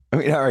I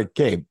mean, all right,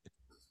 Gabe,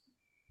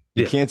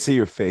 you Yeah. can't see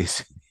your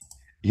face.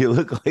 You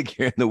look like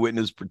you're in the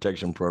witness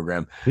protection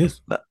program.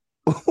 Yes.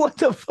 What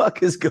the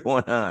fuck is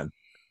going on?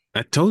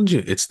 I told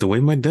you it's the way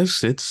my desk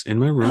sits in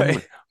my All room.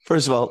 right.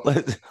 First of all,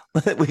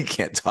 we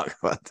can't talk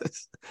about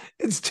this.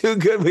 It's too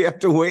good. We have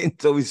to wait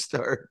until we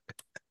start.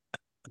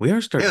 We are Yeah,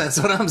 starting. that's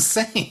what I'm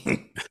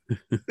saying.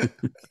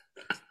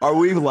 Are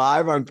we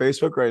live on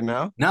Facebook right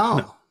now?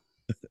 No.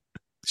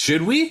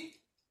 Should we?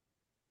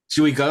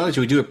 Should we go?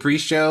 Should we do a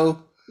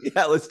pre-show?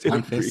 Yeah, let's do a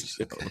On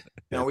pre-show. Facebook. Okay.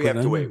 No, we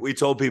have to wait. We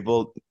told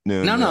people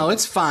noon. No,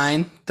 it's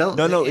fine.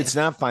 No, it's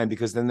not fine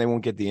because then they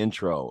won't get the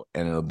intro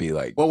and it'll be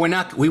like. Well,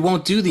 we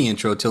won't do the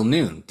intro till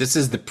noon. This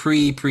is the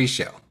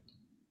pre-show.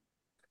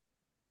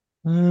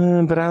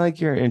 But I like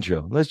your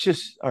intro. Let's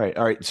just all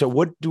right. So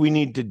what do we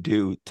need to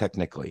do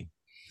technically?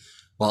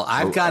 Well,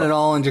 I've got it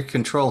all under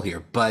control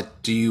here,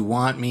 but you don't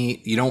want me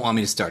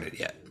to start it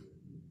yet?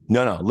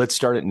 No, let's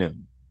start at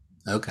noon.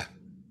 Okay.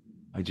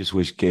 I just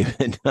wish Gabe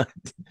had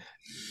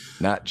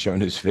not shown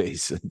his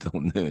face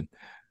until noon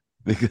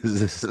because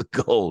this is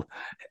gold.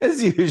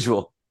 As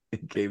usual,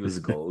 Gabe is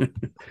gold.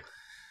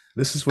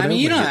 This is what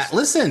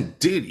listen,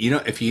 dude,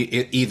 if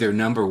you either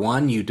number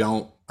one, you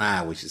don't,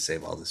 we should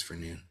save all this for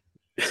noon.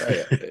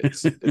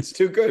 It's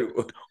too good.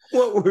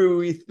 What were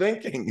we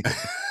thinking?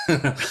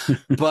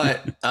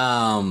 But,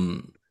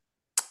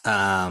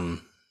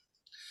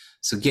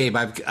 so Gabe,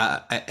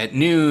 at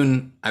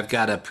noon, I've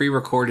got a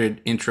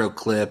pre-recorded intro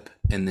clip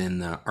and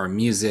then our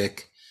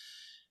music,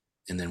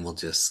 and then we'll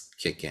just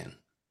kick in.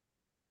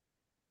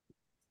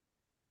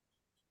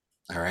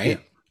 All right.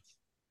 Yeah.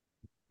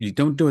 You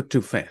don't do it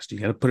too fast. You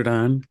got to put it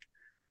on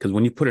because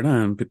when you put it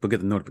on, people get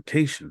the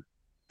notification.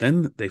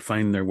 Then they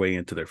find their way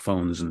into their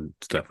phones and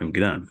stuff and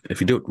get on.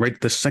 If you do it right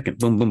this second,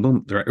 boom, boom,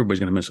 boom, everybody's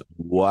going to miss it.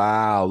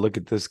 Wow. Look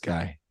at this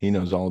guy. He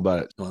knows all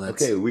about it. Well,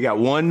 okay. We got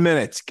 1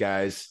 minute,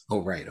 guys.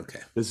 Oh, right. Okay.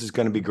 This is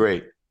going to be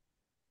great.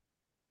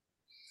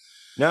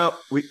 No,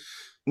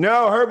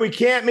 Herb, we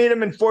can't meet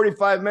him in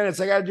 45 minutes.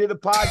 I got to do the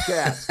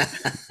podcast.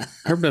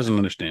 Herb doesn't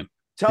understand.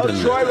 Tell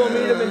Troy we'll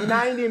meet him in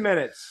 90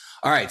 minutes.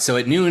 All right. So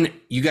at noon,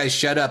 you guys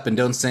shut up and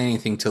don't say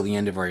anything till the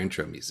end of our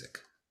intro music.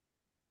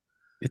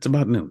 It's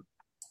about noon.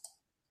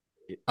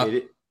 All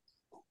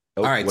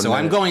right. So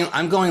I'm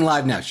going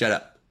live now. Shut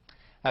up.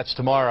 That's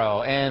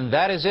tomorrow. And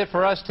that is it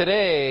for us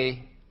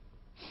today.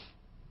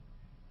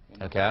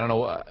 Okay. I don't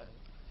know.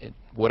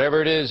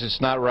 Whatever it is,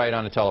 it's not right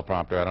on the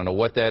teleprompter. I don't know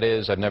what that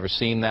is. I've never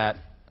seen that.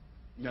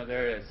 No,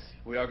 there is.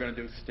 We are going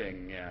to do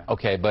Sting, yeah.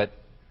 Okay, but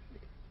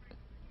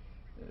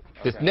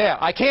yeah,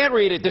 I can't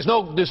read it. There's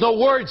no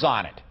words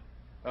on it.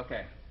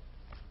 Okay.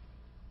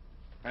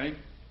 Ready?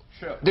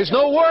 Sure. There's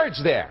no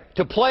words there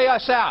to play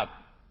us out.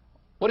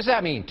 What does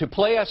that mean? To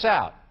play us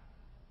out?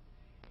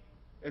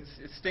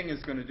 Sting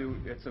is going to do.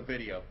 It's a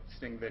video.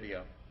 Sting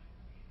video.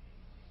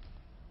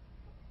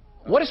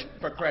 What is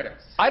for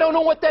credits? I don't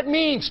know what that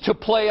means. To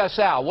play us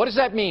out. What does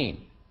that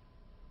mean?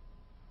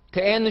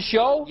 To end the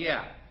show?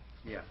 Yeah.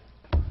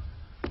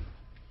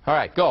 All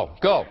right, go.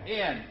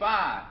 In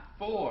 5,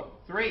 4,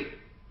 3.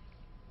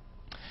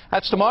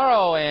 That's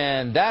tomorrow,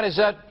 and that is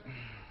it.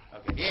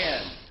 Okay.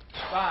 In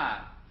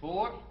 5,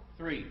 4,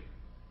 3.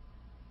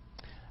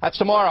 That's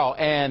tomorrow,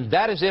 and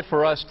that is it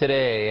for us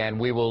today. And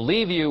we will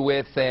leave you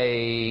with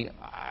I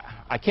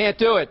can't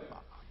do it.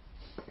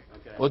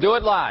 Okay. We'll do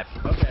it live.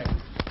 Okay.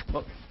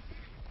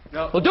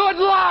 No. We'll do it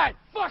live.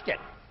 Fuck it.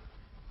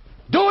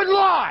 Do it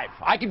live.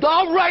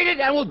 I'll write it,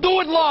 and we'll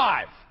do it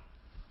live.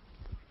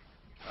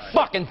 Right.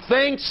 Fucking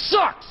thing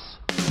sucks.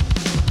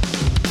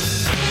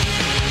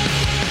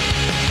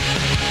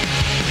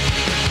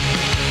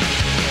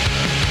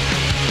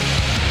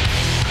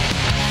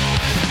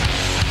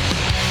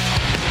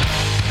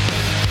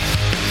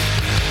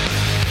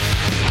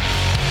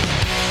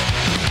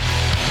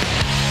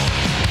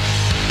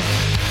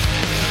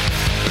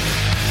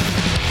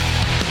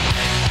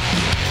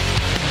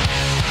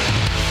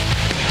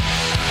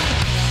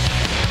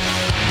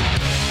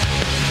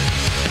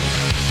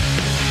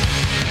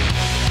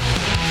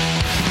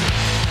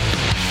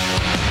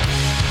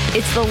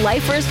 It's the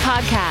LIFERS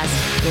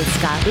podcast with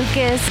Scott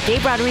Lucas,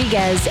 Gabe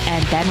Rodriguez,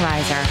 and Ben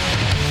Reiser.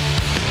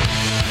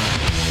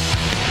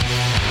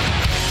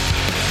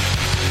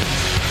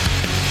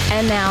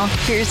 And now,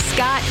 here's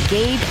Scott,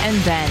 Gabe,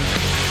 and Ben.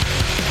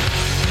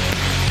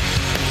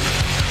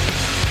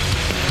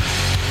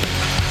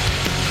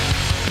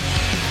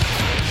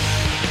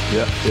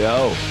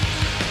 Yo.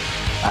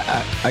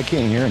 I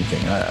can't hear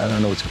anything. I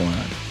don't know what's going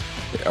on.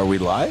 Are we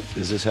live?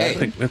 Is this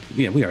happening?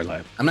 Yeah, we are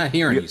live. I'm not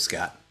hearing you,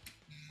 Scott.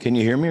 Can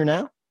you hear me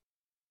now?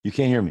 You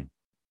can't hear me.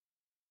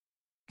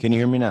 Can you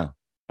hear me now?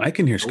 I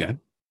can hear Scott.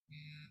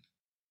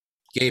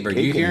 Gabe, are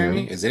you hearing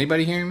me? Is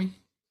anybody hearing me?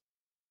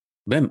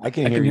 Ben, I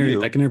can hear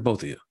you. I can hear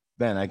both of you.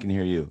 Ben, I can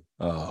hear you.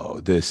 Oh,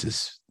 this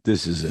is a Wait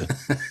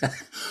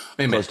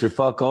a minute.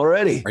 clusterfuck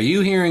already. Are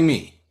you hearing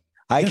me?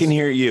 I can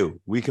hear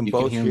you. We can You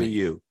both can hear hear me.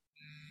 you,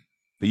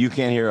 but you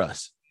can't hear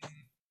us.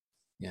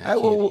 Yeah, I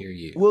can't hear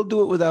you. We'll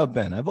do it without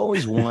Ben. I've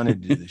always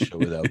wanted to do the show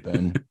without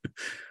Ben.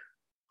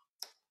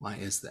 Why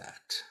is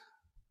that?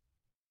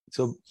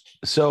 So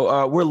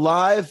we're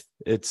live.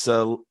 It's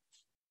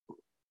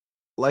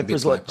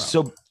LIFERS.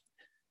 So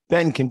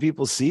Ben, can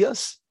people see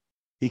us?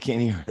 He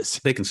can't hear us.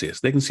 They can see us.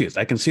 They can see us.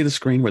 I can see the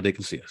screen where they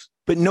can see us.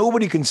 But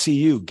nobody can see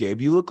you,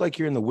 Gabe. You look like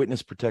you're in the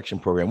witness protection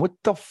program. What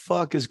the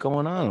fuck is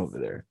going on over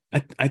there?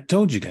 I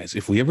told you guys,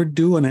 if we ever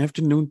do an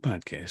afternoon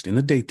podcast in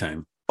the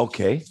daytime,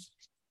 okay,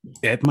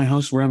 at my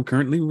house where I'm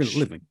currently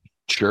living,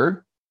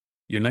 sure,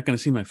 you're not going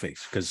to see my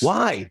face. Because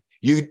why?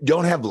 You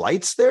don't have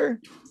lights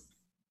there?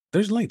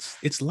 There's lights.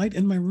 It's light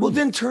in my room. Well,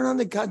 then turn on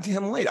the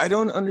goddamn light. I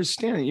don't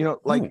understand it. You know,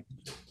 like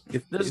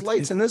if there's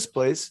lights in this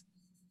place.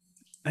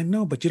 I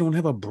know, but you don't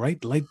have a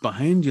bright light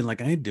behind you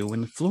like I do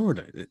in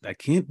Florida. I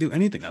can't do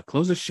anything. I'll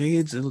close the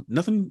shades.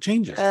 Nothing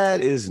changes.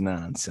 That is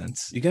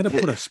nonsense. You got to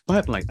put a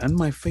spotlight on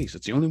my face.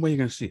 It's the only way you're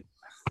going to see it.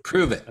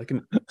 Prove it. I'm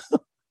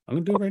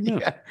going to do it right now.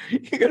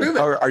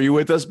 Yeah. Are you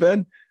with us,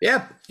 Ben?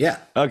 Yep. Yeah.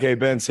 Okay,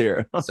 Ben's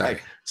here. Sorry.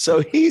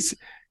 So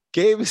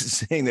Gabe is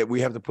saying that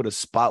we have to put a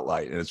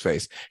spotlight in his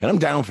face, and I'm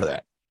down for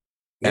that.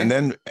 Yeah.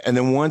 And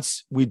then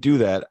once we do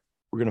that,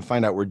 we're going to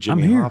find out where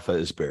Jimmy Hoffa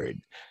is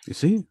buried. You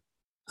see?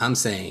 I'm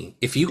saying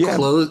if you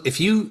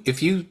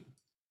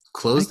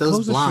close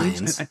those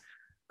blinds,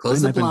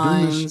 close the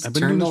blinds, I've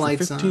been turn doing the this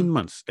lights for 15 on.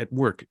 months at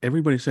work.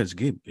 Everybody says,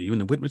 Gabe, are you in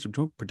the witness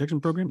protection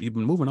program? You've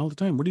been moving all the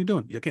time. What are you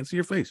doing? I can't see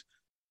your face.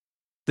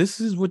 This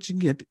is what you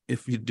get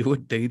if you do a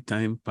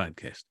daytime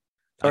podcast.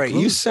 All right,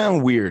 you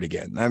sound weird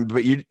again,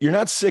 but you're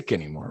not sick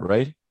anymore,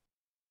 right?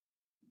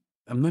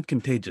 I'm not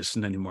contagious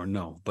anymore,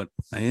 no, but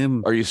I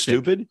am. Are you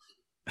stupid?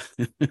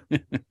 I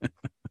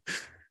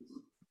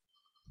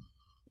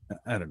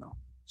don't know.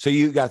 So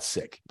you got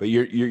sick, but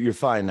you're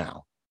fine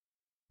now.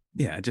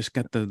 Yeah, I just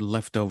got the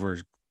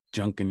leftover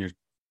junk in your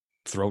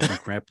throat and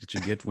crap that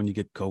you get when you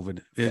get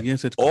COVID.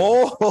 Yes, it's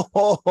COVID.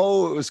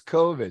 Oh, it was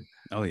COVID.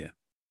 Oh yeah,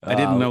 I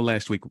didn't know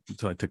last week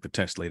until I took the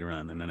test later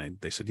on, and then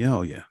they said, "Yeah,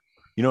 oh yeah."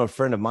 You know, a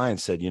friend of mine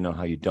said, "You know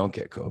how you don't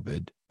get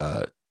COVID?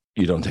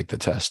 You don't take the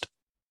test."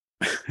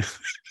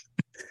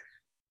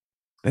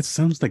 That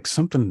sounds like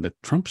something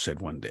that Trump said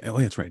one day. Oh,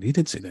 that's right. He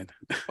did say that.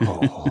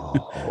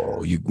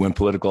 Oh, you went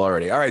political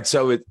already. All right.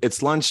 So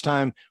it's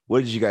lunchtime.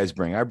 What did you guys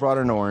bring? I brought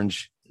an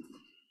orange.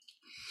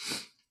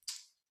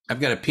 I've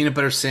got a peanut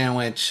butter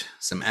sandwich,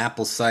 some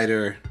apple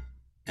cider,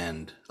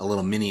 and a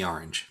little mini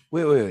orange.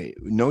 Wait.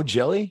 No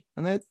jelly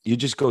on that? You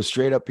just go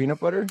straight up peanut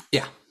butter?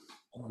 Yeah.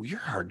 Oh, you're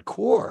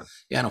hardcore.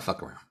 Yeah, I don't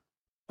fuck around.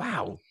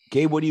 Wow.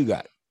 Gabe, what do you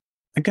got?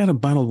 I got a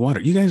bottle of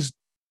water. You guys,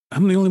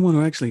 I'm the only one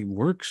who actually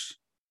works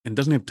and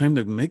doesn't have time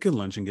to make a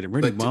lunch and get it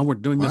ready while we're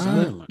doing this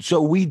other lunch.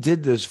 So we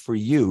did this for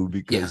you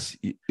because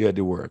you had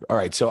to work. All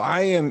right. So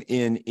I am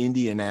in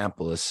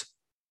Indianapolis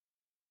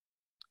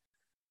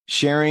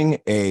sharing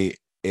a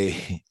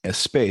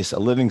space, a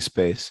living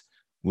space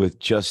with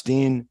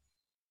Justine,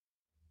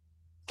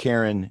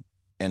 Karen,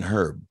 and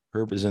Herb.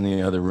 Herb is in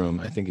the other room.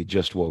 I think he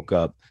just woke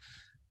up.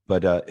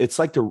 But it's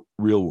like the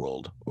real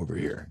world over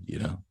here, you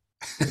know?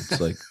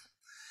 It's like...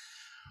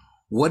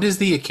 What is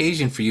the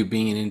occasion for you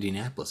being in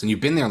Indianapolis? And you've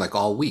been there like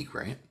all week,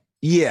 right?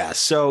 Yeah.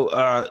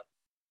 So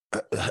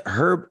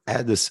Herb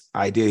had this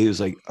idea. He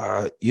was like,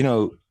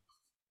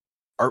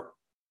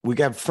 we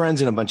got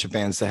friends in a bunch of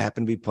bands that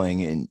happen to be playing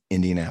in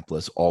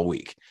Indianapolis all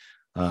week.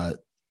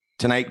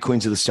 Tonight,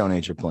 Queens of the Stone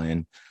Age are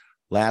playing.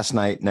 Last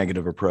night,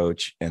 Negative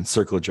Approach and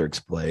Circle Jerks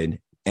played.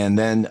 And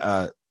then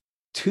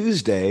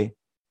Tuesday,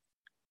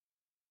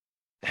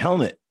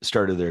 Helmet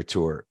started their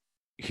tour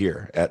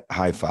here at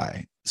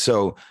Hi-Fi.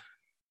 So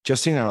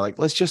Justine and I are like,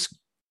 let's just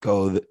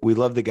go. We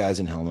love the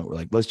guys in Helmet. We're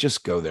like, let's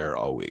just go there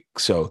all week.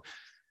 So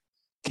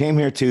came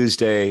here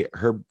Tuesday.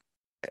 Herb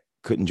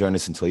couldn't join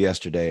us until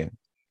yesterday.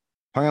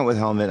 Hung out with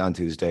Helmet on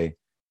Tuesday.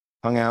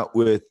 Hung out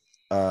with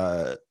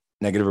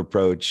Negative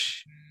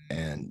Approach.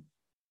 And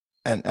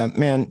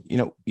man,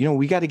 you know,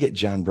 we got to get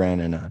John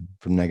Brannon on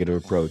from Negative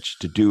Approach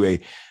to do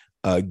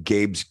a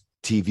Gabe's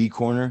TV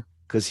corner,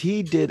 because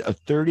he did a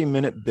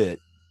 30-minute bit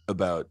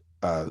about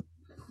the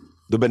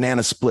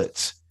Banana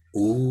Splits.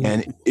 Ooh.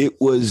 And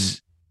it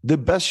was the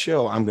best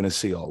show I'm going to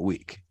see all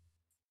week.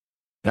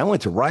 And I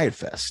went to Riot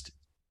Fest,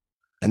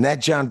 and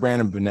that John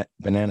Brannon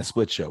Banana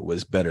Split show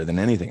was better than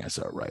anything I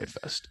saw at Riot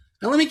Fest.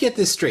 Now, let me get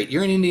this straight.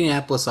 You're in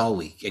Indianapolis all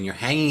week, and you're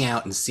hanging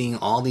out and seeing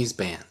all these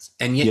bands,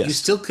 and yet you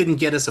still couldn't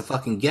get us a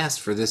fucking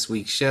guest for this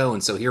week's show.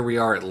 And so here we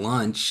are at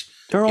lunch.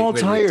 They're all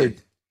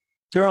tired.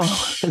 They're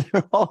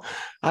all.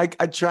 I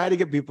try to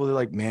get people. They're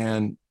like,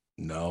 man,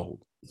 no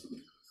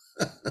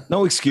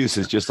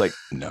excuses. Just like,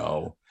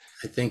 no.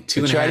 I think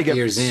 2.5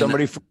 years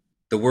in,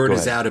 the word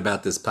is out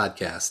about this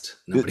podcast.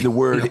 The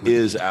word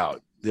is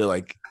out. They're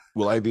like,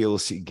 will I be able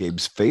to see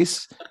Gabe's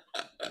face?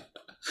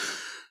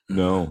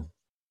 No.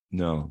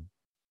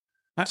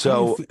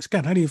 So,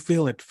 Scott, how do you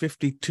feel at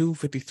 52,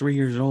 53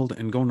 years old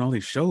and going to all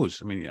these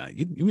shows? I mean,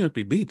 you must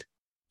be beat.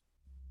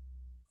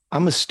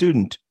 I'm a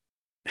student.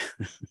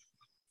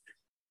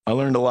 I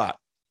learned a lot.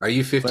 Are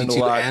you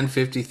 52 and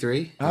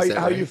 53? How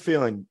are you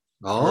feeling?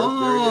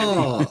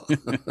 Oh.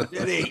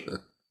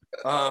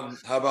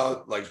 How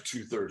about like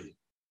 2:30?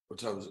 What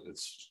time is it?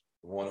 It's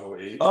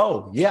 1:08.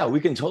 Oh yeah, we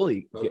can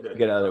totally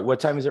get out of there. What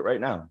time is it right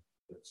now?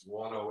 It's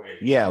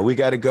 108. Yeah, we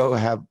got to go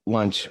have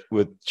lunch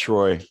with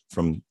Troy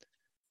from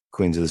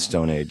Queens of the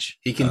Stone Age.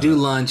 He can do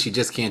lunch. He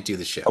just can't do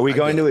the show. Are we I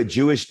going get to a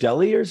Jewish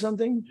deli or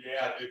something?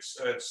 Yeah, it's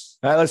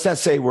Let's not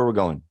say where we're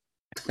going.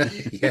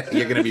 it. Yeah,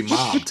 you're going to be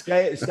mobbed.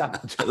 Yeah,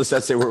 stop. Let's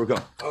not say where we're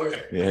going.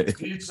 okay. Yeah.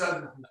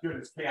 Pizza as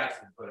good as cats,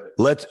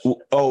 but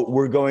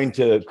We're going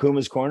to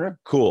Kuma's Corner?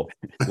 Cool.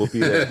 We'll be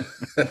there.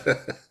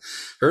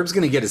 Herb's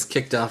going to get us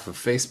kicked off of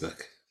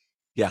Facebook.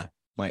 Yeah,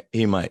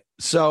 he might.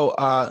 So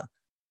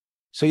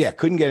yeah,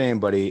 couldn't get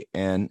anybody.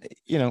 And,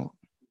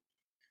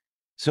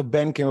 so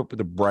Ben came up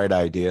with a bright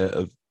idea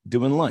of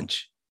doing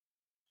lunch.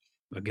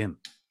 Again.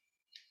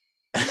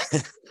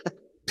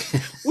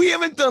 We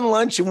haven't done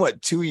lunch in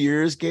 2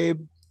 years,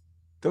 Gabe?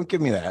 Don't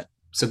give me that.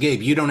 So,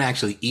 Gabe, you don't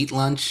actually eat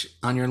lunch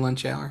on your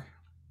lunch hour?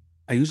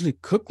 I usually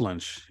cook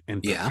lunch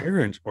and Yeah. prepare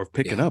it or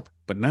pick it Yeah. up,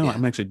 but now Yeah.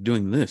 I'm actually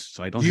doing this,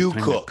 so I don't You have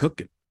time cook. to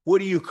cook it. What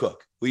do you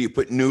cook? Will you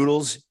put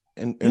noodles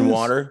in Yes.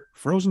 water?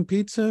 Frozen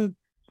pizza,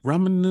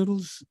 ramen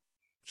noodles,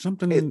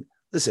 something. Hey,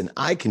 listen,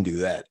 I can do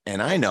that.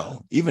 And I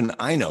know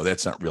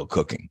that's not real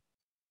cooking.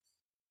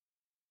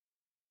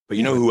 But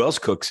you know who else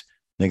cooks?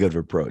 Negative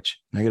Approach.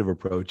 Negative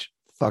Approach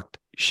fucked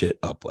shit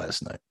up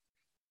last night.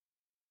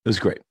 It was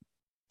great.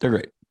 They're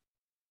great.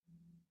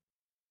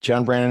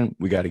 John Brandon,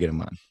 we got to get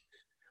him on.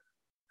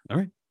 All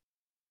right.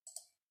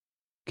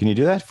 Can you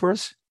do that for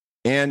us?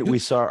 And I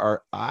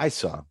saw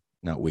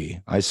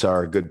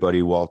our good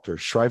buddy Walter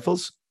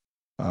Schreifels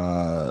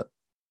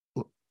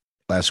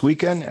last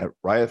weekend at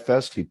Riot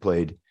Fest. He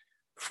played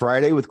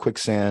Friday with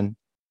Quicksand,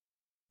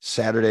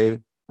 Saturday,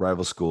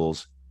 Rival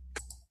Schools,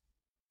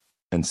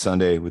 and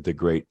Sunday with the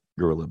great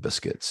Gorilla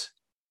Biscuits.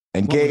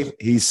 And Gabe,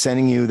 he's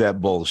sending you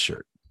that Bulls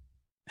shirt.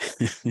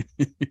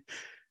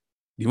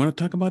 You want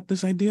to talk about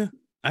this idea?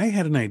 I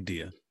had an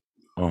idea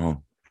Uh-huh.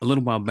 a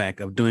little while back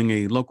of doing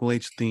a local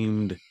H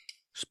themed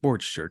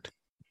sports shirt,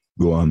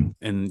 Go on.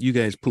 and you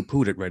guys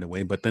poo-pooed it right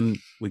away. But then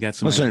we got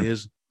some Listen.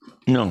 ideas.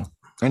 No,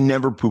 I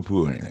never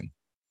poo-poo anything.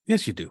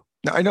 Yes, you do.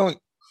 No, I don't.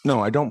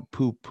 No, I don't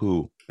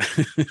poo-poo.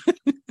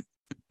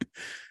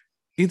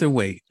 Either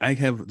way, I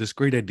have this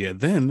great idea.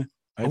 Then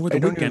over the I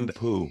don't even weekend,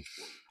 poo.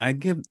 I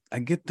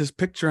get this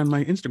picture on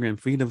my Instagram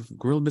feed of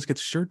Gorilla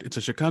Biscuits shirt. It's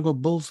a Chicago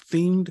Bulls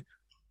themed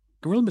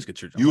Gorilla Biscuit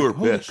shirt. I'm You like, were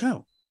holy pissed.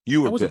 cow.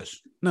 You I were wasn't-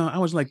 pissed. No, I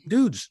was like,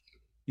 dudes,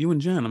 you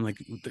and John. I'm like,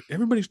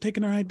 everybody's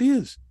taking our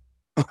ideas.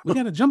 We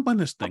got to jump on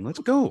this thing. Let's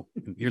go.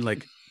 And you're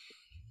like,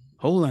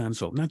 hold on,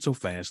 so not so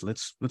fast.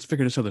 Let's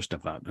figure this other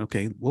stuff out.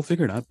 Okay, we'll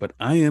figure it out. But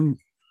I'm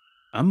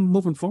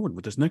moving forward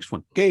with this next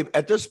one. Gabe,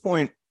 at this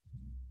point,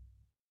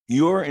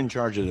 you're in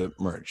charge of the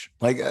merch.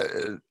 Like,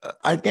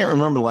 I can't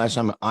remember the last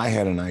time I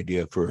had an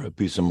idea for a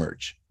piece of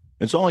merch.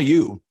 It's all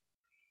you.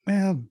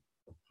 Well,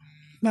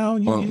 no,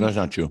 Well, that's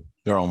not true.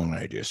 They're all my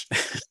ideas.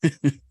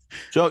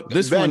 So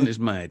this Ben, one is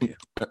my idea.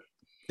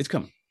 It's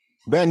coming.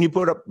 Ben, you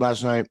put up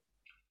last night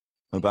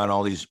about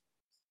all these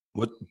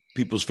what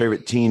people's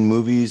favorite teen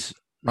movies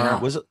are. Yeah.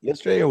 Was it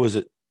yesterday or was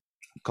it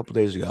a couple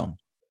days ago?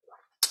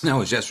 No, it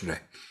was yesterday.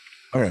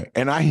 All right.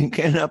 And I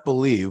cannot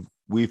believe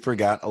we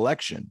forgot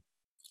Election.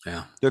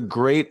 Yeah. The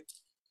great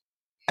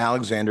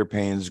Alexander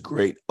Payne's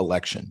great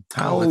Election.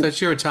 Oh, I thought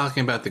you were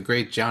talking about the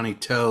great Johnny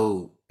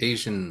Toe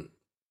Asian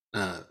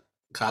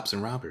cops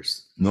and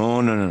robbers.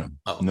 No.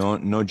 Oh.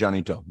 No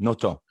Johnny Toe. No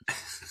Toe.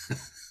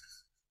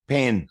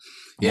 Payne.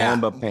 Yeah. All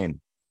about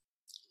Payne.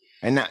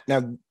 And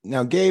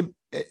now, Gabe,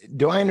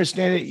 do I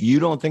understand it? You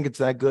don't think it's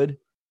that good?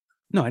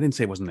 No, I didn't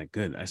say it wasn't that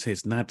good. I say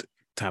it's not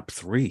top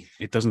 3.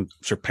 It doesn't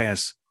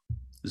surpass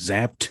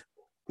Zapped.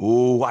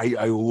 Oh,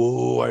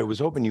 I was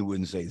hoping you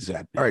wouldn't say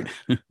Zap. All right.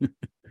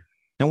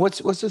 Now, what's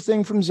the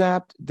thing from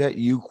Zapped that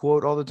you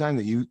quote all the time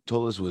that you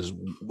told us was,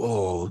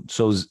 whoa,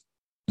 so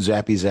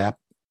zappy zap?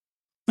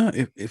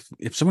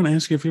 If someone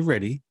asks you if you're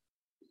ready,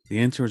 the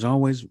answer is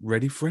always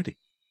ready, Freddy.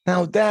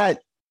 Now, that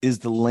is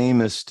the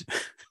lamest.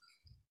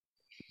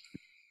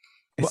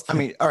 Well, I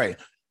mean, all right.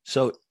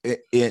 So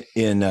in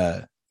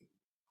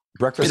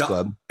Breakfast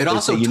Club, it they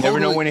also say you never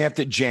know totally- when you have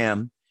to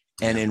jam.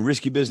 And in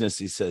Risky Business,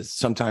 he says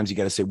sometimes you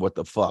got to say what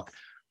the fuck.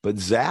 But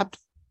Zapped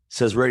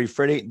says ready,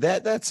 Freddy.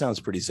 That sounds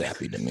pretty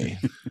zappy to me.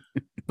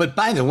 But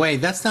by the way,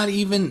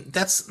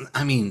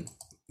 I mean,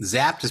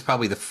 Zapped is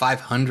probably the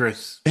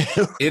 500th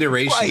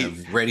iteration Right.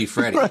 of Ready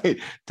Freddy. Right.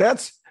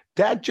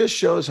 That just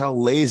shows how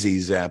lazy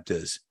Zapped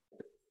is.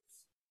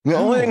 The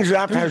only thing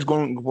Zapped has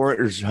going for it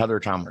is Heather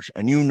Thomas,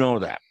 and you know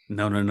that.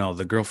 No.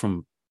 The girl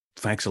from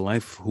Facts of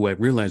Life, who I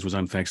realized was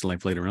on Facts of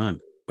Life later on,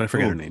 but I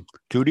forgot her name.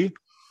 Tootie,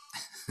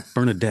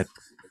 Bernadette,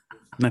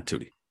 not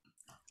Tootie.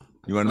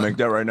 you want to make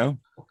that right now?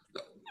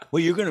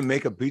 Well, you're going to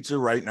make a pizza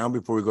right now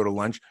before we go to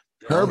lunch.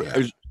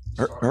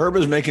 Herb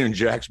is making a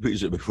Jack's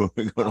pizza before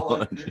we go to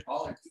lunch.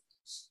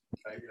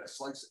 I get a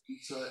slice of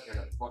pizza and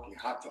a fucking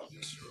hot dog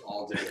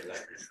all day.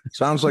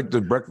 Sounds like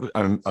the breakfast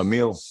a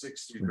meal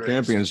 60 for grams.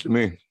 champions to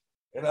me.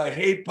 And I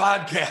hate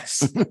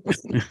podcasts.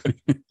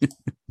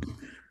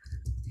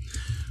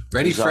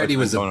 Ready It's Freddy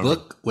always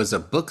was a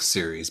book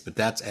series, but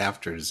that's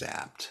after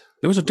Zapped.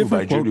 There was a by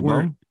different quote Judy where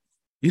Blume.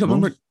 you don't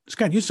Blume? remember.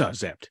 Scott, you saw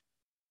Zapped.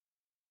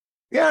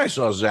 Yeah, I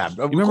saw Zapped.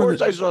 Of remember course,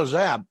 the- I saw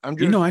Zapped. I'm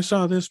just, I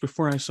saw this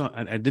before I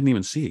didn't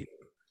even see it.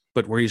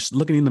 But where he's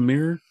looking in the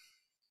mirror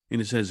and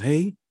it says,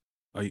 "Hey,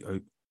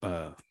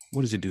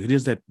 what does he do?" He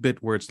does that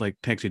bit where it's like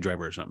Taxi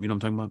Driver or something. You know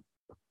what I'm talking about?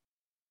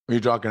 Are you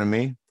talking to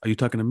me? Are you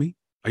talking to me?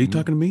 Are you Mhm.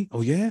 talking to me?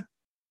 Oh yeah,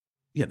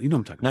 yeah. You know what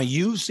I'm talking Now about.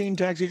 you've seen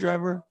Taxi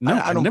Driver? No,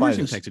 I I've don't never buy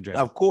seen this. Taxi Driver.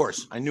 Of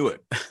course, I knew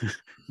it.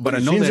 But I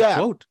you've know seen that Zapped.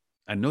 quote.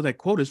 I know that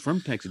quote is from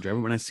Taxi Driver.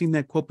 When I seen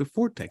that quote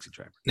before Taxi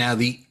Driver. Now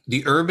the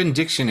Urban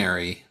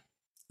Dictionary,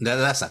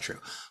 that's not true.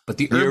 But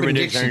the The Urban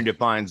Dictionary Dictionary,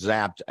 defines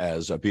Zapped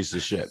as a piece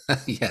of shit.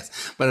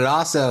 yes, but it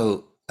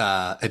also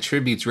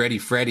attributes Ready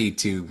Freddie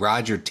to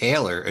Roger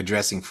Taylor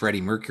addressing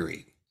Freddie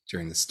Mercury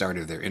during the start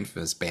of their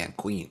infamous band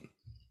Queen.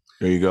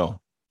 There you go.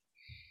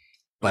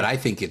 But I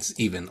think it's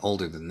even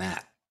older than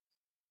that.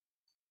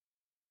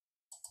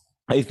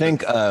 I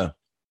think I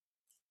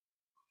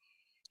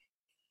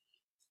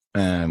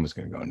was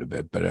going to go into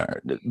bed,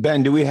 but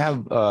Ben, do we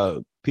have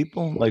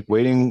people like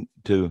waiting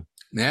to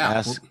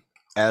Yeah.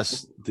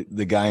 ask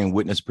the guy in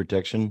witness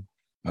protection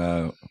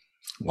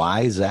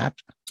why Zapped?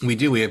 We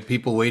do. We have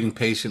people waiting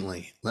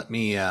patiently. Let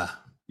me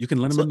You can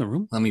let him in the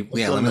room. let me Let's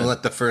let let him me in.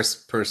 let the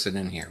first person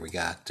in here. We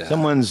got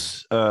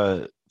Someone's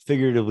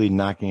figuratively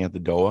knocking at the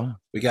door.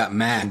 we got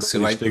Max, who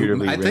Somebody's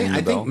figuratively I ringing the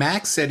think bell.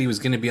 Max said he was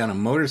going to be on a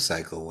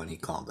motorcycle when he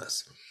called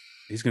us.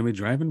 He's gonna be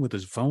driving with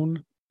his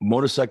phone.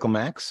 Motorcycle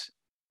Max?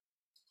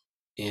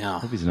 Yeah.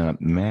 Hope he's not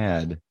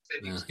mad.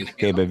 Yeah.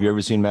 Gabe, have you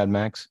ever seen Mad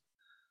Max?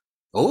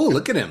 Oh,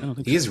 look at I don't him.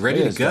 think He's so. ready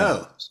It to is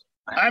go.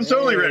 I'm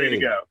totally ready to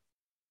go.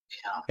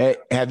 Hey,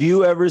 have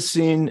you ever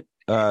seen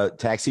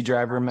Taxi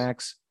Driver,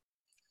 Max?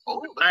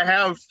 I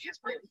have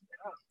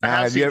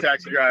Have you seen ever-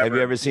 Taxi Driver. Have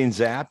you ever seen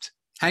Zapped?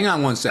 Hang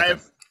on one second.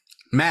 I've-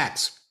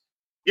 Max,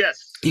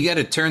 Yes. you got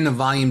to turn the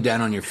volume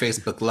down on your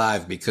Facebook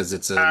Live because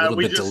it's a little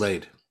we bit just-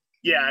 delayed.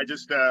 Yeah, we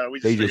just They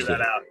figured just that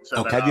did. out. So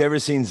Okay. Have you ever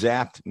seen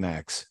Zapped,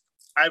 Max?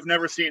 I've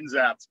never seen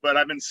Zapped, but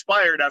I'm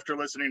inspired after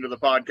listening to the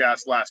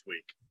podcast last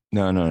week.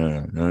 No.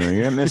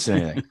 You're not missing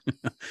anything.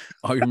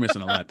 Oh, you're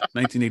missing a lot.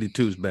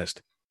 1982's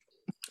best.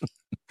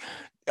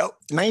 Oh,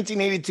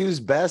 1982's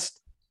best.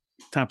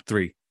 Top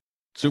 3.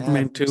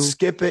 Superman 2.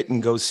 Skip it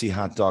and go see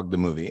Hot Dog the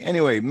movie.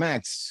 Anyway,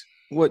 Max,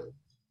 what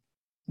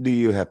do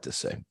you have to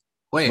say?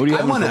 Wait, What do you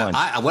I have want for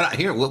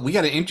to. lunch? We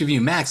got to interview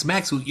Max.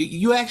 Max,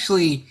 you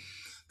actually,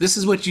 this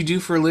is what you do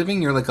for a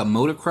living. You're like a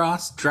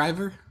motocross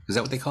driver. Is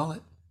that what they call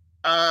it?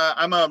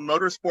 I'm a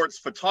motorsports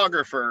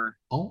photographer,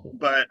 Oh,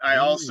 but I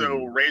also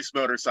Ooh. race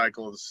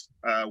motorcycles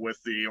with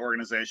the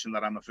organization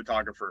that I'm a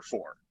photographer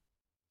for.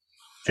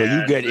 So you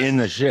And get in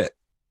the shit.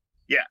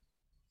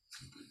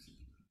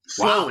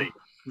 Slowly,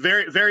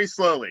 very, very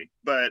slowly,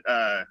 but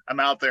I'm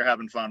out there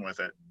having fun with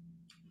it.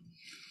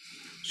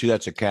 See,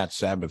 that's a Cat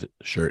Sabbath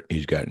shirt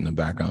he's got in the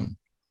background.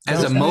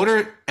 as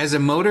a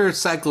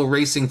motorcycle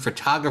racing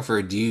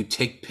photographer, do you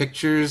take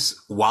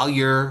pictures while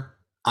you're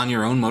on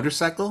your own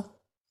motorcycle?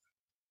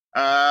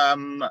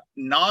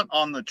 Not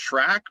on the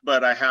track,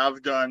 but I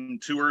have done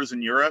tours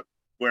in Europe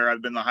where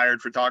I've been the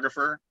hired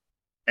photographer,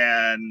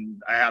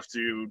 and I have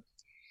to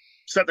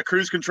set the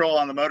cruise control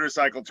on the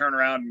motorcycle, turn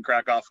around and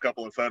crack off a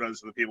couple of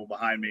photos of the people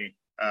behind me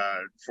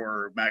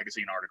for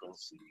magazine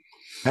articles.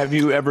 Have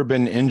you ever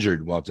been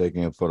injured while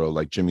taking a photo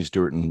like Jimmy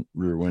Stewart in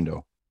Rear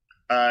Window?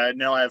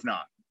 No, I have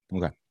not.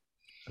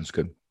 That's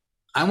good.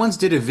 I once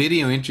did a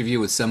video interview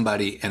with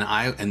somebody,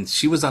 and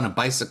she was on a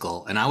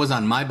bicycle, and I was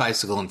on my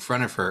bicycle in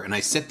front of her, and I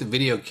set the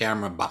video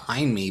camera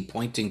behind me,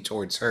 pointing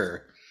towards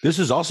her. This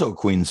is also a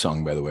Queen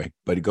song, by the way,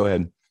 but go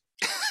ahead.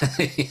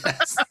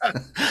 Yes.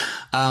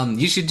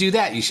 You should do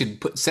that. You should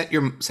set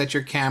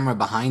your camera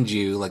behind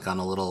you, like on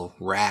a little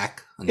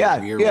rack. On the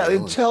rear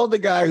wheel. Tell the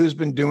guy who's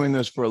been doing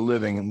this for a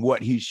living and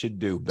what he should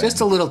do, Ben.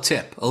 Just a little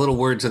tip, a little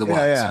word to the wise.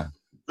 Yeah.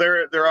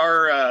 There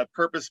are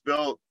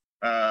purpose-built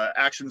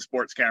action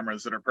sports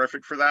cameras that are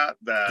perfect for that.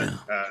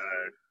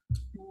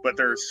 But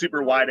they're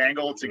super wide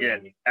angle to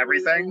get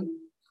everything.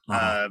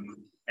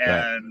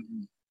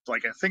 And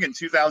like I think in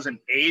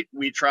 2008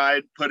 we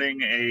tried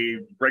putting a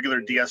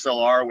regular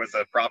DSLR with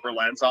a proper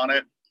lens on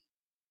it,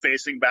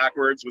 facing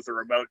backwards with a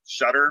remote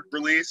shutter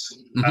release,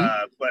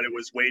 but it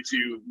was way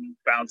too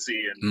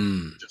bouncy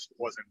and just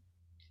wasn't.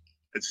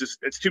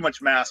 It's too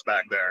much mass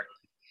back there.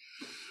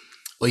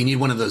 Well, you need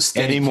one of those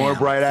steady. Any more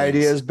bright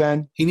ideas,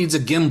 Ben? He needs a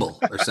gimbal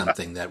or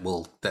something that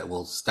will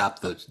stop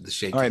the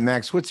shaking. All right,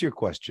 Max, what's your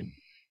question?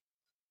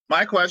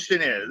 My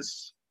question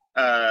is,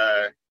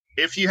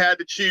 if you had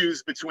to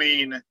choose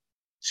between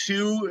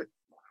two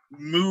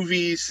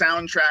movie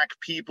soundtrack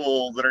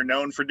people that are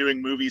known for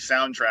doing movie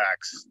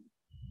soundtracks,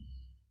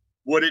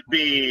 would it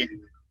be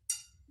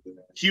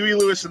Huey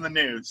Lewis and the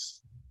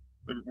News,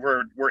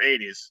 we're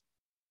 80s,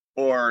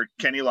 or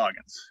Kenny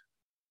Loggins?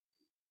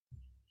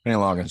 Kenny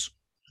Loggins,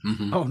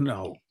 Mhm. Oh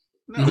no.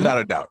 without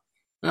a doubt.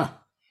 Yeah.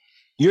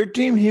 Your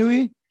team,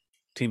 Huey?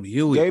 Team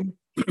Huey. Gabe?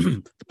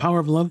 The Power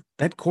of Love.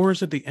 That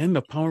chorus at the end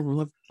of Power of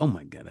Love. Oh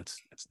my God, that's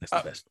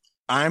the best.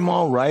 I'm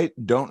all right.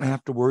 Don't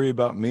have to worry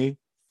about me.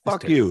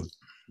 Fuck you.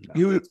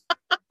 You,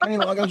 Kenny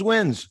Loggins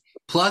wins.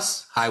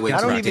 Plus Highway I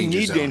to don't the even Danger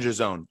need Zone. Danger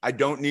Zone. I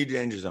don't need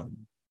Danger Zone.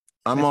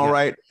 I'm all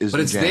right. But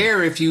it's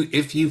there if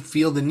you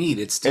feel the need.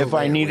 It's still if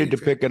I needed to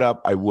pick it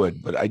up, I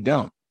would, but I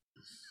don't.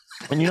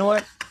 And you know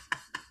what?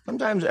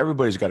 Sometimes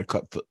everybody's got to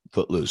cut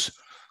foot loose.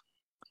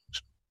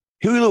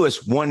 Huey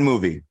Lewis, one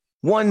movie.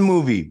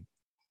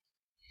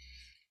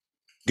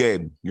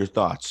 Gabe, your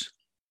thoughts?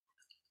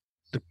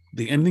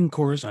 The ending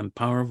chorus on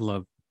Power of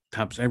Love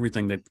tops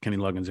everything that Kenny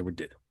Loggins ever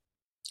did.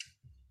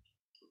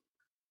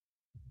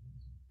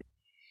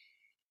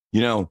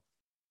 You know,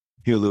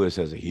 Huey Lewis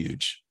has a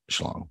huge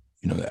schlong.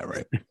 You know that,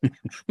 right?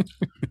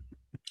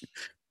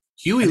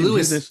 Huey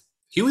Lewis is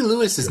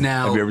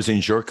now. Have you ever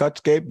seen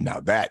Shortcuts, Gabe? Now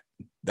that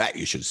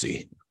you should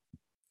see.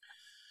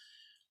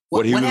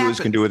 What Huey Lewis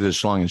can do with his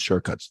schlong in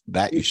Shortcuts,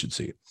 that you should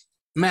see.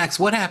 Max,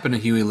 what happened to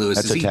Huey Lewis?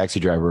 That's a Taxi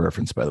Driver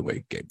reference, by the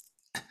way, Gabe.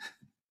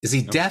 Is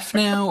he deaf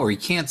now, or he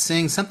can't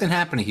sing? Something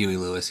happened to Huey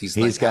Lewis. He's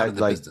out of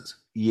the business.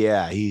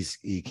 Yeah,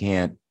 he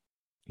can't.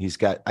 He's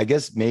got, I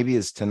guess maybe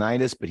it's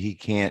tinnitus, but he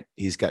can't.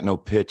 He's got no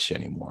pitch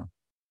anymore.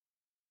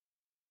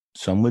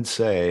 Some would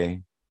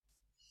say,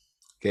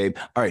 Gabe.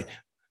 All right,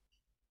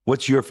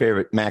 what's your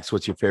favorite, Max?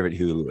 What's your favorite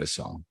Huey Lewis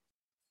song?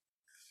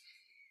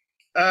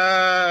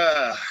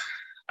 I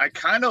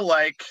kind of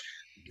like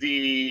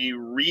the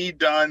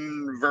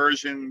redone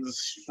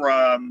versions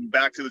from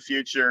Back to the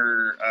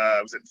Future.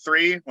 Was it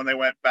 3 when they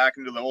went back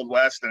into the Old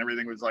West and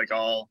everything was like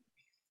all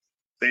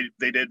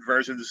they did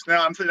versions?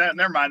 No,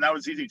 never mind. That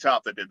was ZZ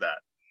Top that did that.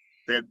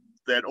 They had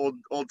that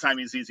old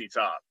timey ZZ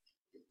Top.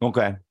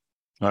 Okay,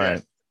 all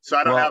right. So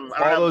I don't have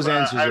all those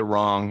answers are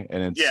wrong,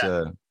 and it's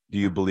do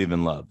you believe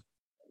in love?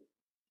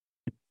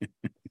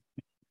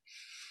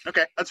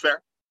 Okay, that's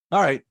fair.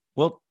 All right.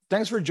 Well,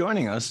 thanks for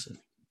joining us.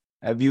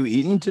 Have you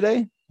eaten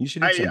today? You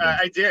should eat something.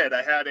 I did.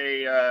 I had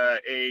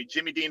a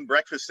Jimmy Dean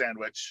breakfast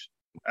sandwich,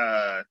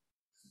 and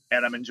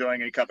I'm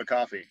enjoying a cup of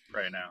coffee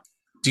right now.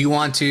 Do you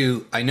want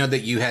to? I know that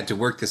you had to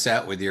work this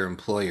out with your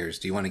employers.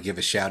 Do you want to give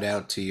a shout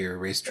out to your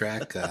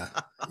racetrack? I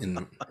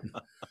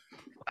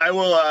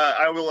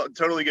will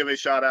totally give a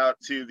shout out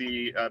to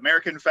the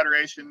American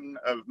Federation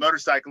of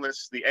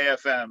Motorcyclists, the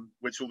AFM,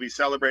 which will be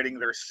celebrating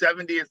their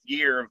 70th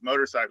year of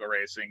motorcycle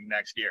racing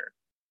next year.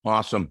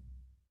 Awesome.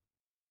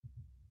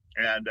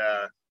 And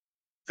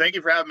thank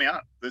you for having me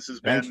on. This has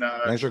been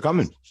thanks for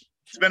coming.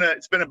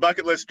 It's been a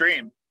bucket list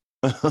dream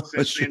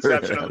since the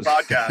inception of the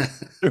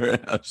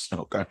podcast.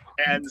 Okay.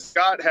 And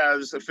Scott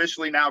has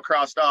officially now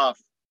crossed off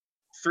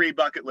 3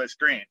 bucket list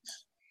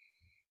dreams.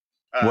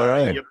 What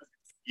are they?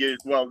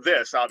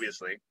 This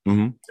obviously,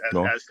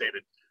 as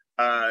stated.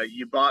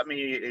 You bought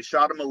me a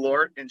shot of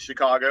Malort in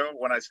Chicago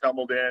when I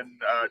stumbled in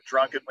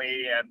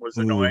drunkenly and was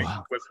annoying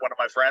with one of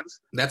my friends.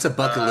 That's a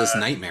bucket list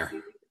nightmare.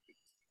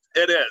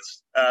 It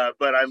is,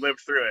 but I lived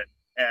through it,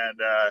 and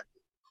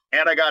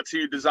I got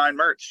to design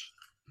merch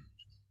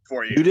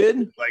for you. You did?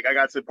 Like I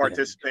got to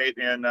participate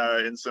in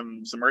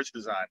some merch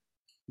design.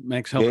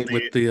 Max helped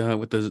with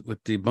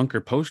the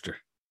bunker poster.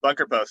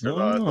 Bunker poster,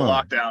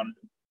 the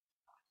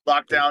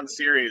lockdown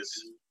series.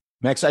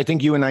 Max, I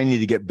think you and I need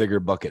to get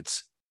bigger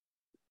buckets.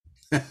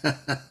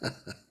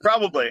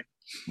 Probably.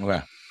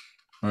 Okay.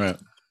 All right.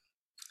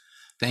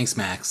 Thanks,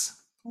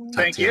 Max.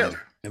 Thank you.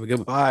 Have a good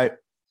one. Bye.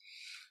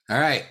 All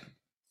right.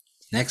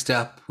 Next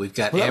up, we've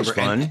got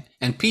Amber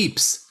and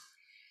Peeps.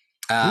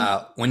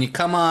 When you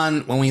come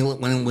on,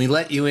 when we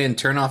let you in,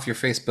 turn off your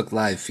Facebook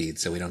Live feed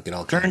so we don't get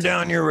all turn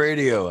down your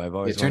radio. I've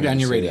always turn down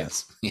your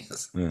radios.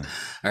 Yes. Yeah.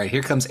 All right,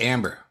 here comes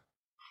Amber.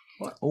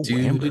 What? Oh,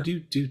 Amber.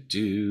 Do.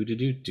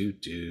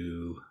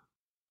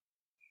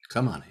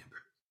 Come on,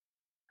 Amber.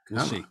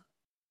 Let's see.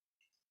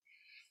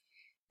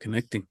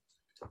 Connecting.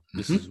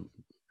 This is.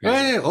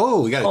 Hey,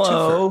 we got a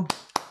twofer.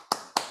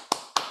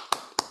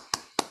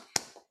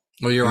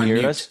 Oh, you're on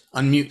mute. Us?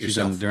 Unmute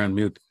yourself. They're on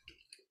mute.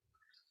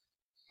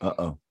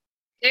 Uh-oh.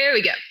 There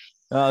we go.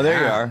 Oh,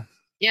 there you are.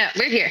 Yeah,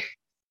 we're here.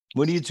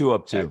 What are you two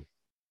up to?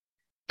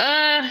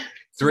 3.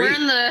 We're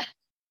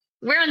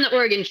on the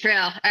Oregon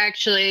Trail,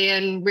 actually,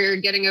 and we're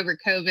getting over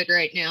COVID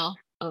right now.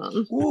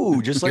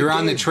 Just like you're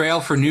on the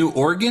trail for new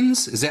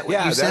organs? Is that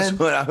what you said? That's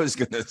what I was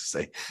going to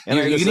say. And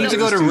you need to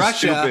go to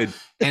Russia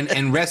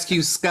and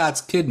rescue Scott's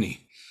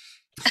kidney.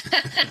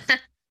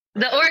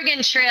 The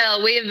Oregon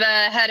Trail, we've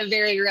had a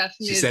very rough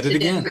move. She said it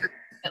again. Denver,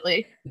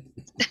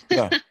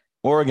 yeah,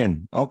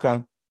 Oregon.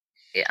 Okay.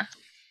 Yeah.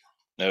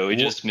 No, we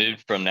just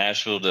moved from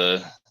Nashville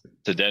to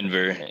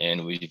Denver,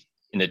 and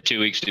in the 2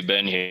 weeks we've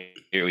been here,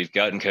 we've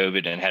gotten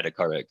COVID and had a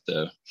car wreck.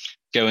 So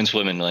going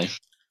swimmingly.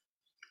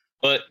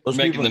 But those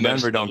people in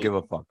Denver don't give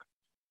a fuck.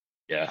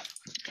 Yeah.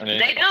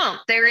 They don't.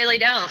 They really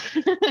don't.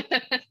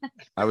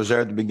 I was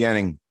there at the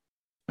beginning,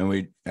 and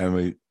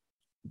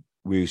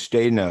we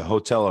stayed in a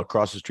hotel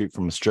across the street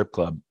from a strip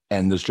club,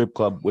 and the strip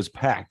club was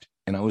packed.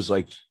 And I was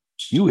like,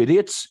 you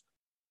idiots.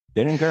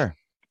 They didn't care.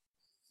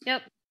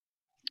 Yep.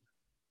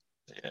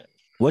 Yeah.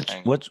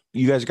 What's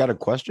you guys got a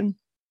question?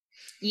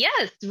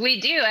 Yes,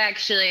 we do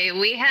actually.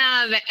 We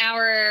have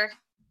our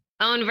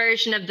own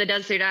version of the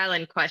Desert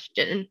Island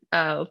question.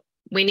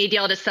 We need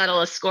y'all to settle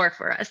a score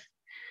for us.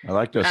 I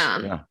like this.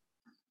 Yeah.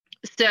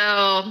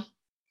 So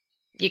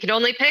you can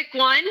only pick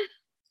one.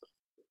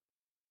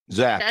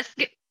 Zach.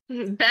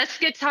 Best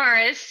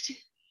guitarist.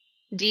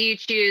 Do you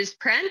choose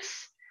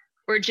Prince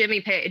or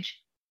Jimmy Page?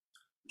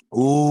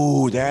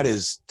 Ooh, that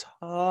is tough.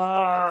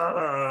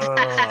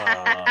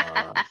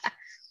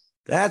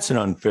 That's an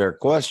unfair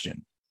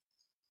question.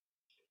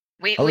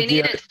 We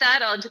need it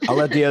settled. I'll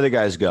let the other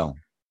guys go.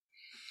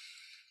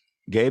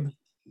 Gabe?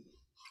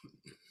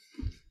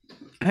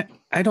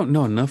 I don't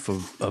know enough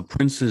of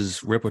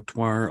Prince's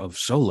repertoire of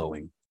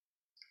soloing,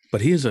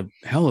 but he is a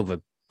hell of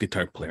a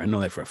guitar player. I know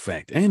that for a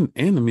fact. And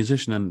a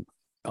musician on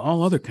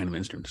all other kind of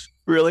instruments.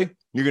 Really?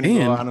 You're going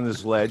to go out on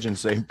this ledge and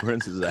say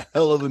Prince is a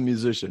hell of a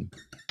musician.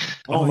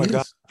 Oh my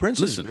God. Prince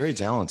is very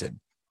talented.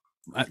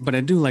 But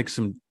I do like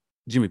some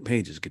Jimmy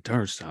Page's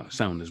guitar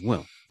sound as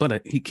well.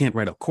 But he can't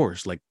write a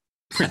chorus like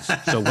Prince.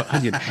 So how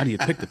do you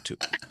pick the two?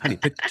 How do you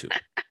pick the two?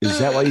 Is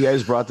that why you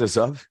guys brought this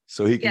up?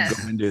 So he can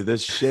go into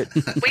this shit?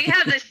 We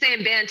have the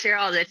same banter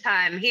all the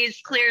time.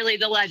 He's clearly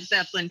the Led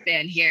Zeppelin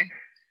fan here.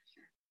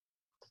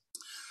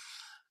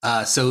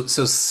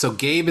 So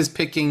Gabe is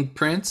picking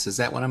Prince. Is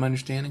that what I'm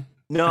understanding?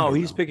 No,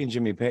 he's picking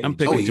Jimmy Page. I'm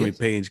picking Jimmy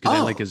Page because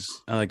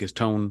I like his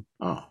tone.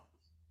 Oh,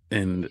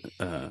 and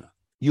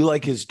you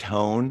like his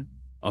tone?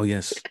 Oh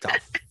yes.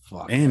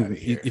 And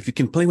if you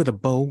can play with a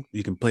bow,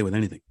 you can play with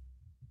anything.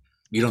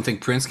 You don't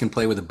think Prince can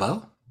play with a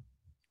bow?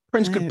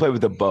 Prince could play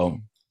with a bow.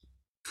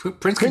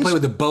 Prince can play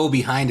with a bow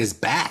behind his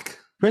back.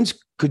 Prince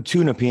could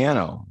tune a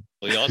piano.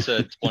 Well, he also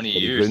had 20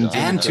 years.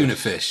 And tune a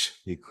fish.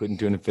 He couldn't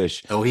tune a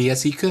fish. Oh,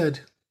 yes, he could.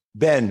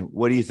 Ben,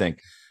 what do you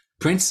think?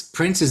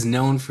 Prince is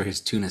known for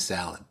his tuna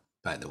salad,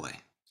 by the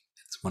way.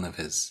 It's one of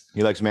his.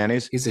 He likes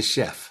mayonnaise? He's a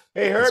chef.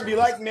 Hey, Herb, you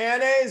like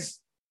mayonnaise?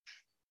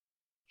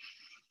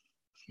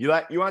 You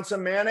want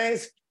some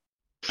mayonnaise?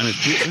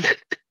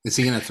 Is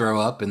he going to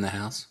throw up in the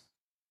house?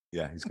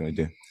 Yeah, he's going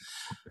to do.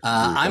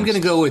 I'm going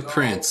to go with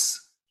Prince.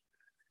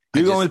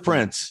 You're going with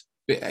Prince?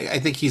 I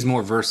think he's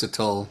more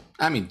versatile.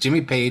 I mean,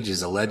 Jimmy Page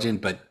is a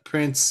legend, but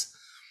Prince,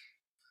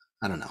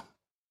 I don't know.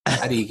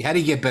 How do you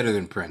get better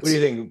than Prince? What do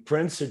you think,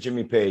 Prince or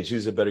Jimmy Page?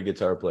 Who's a better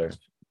guitar player?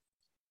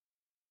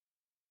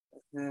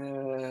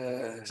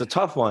 It's a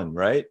tough one,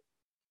 right?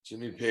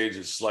 Jimmy Page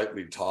is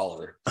slightly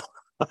taller.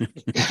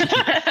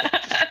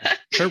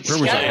 Herb's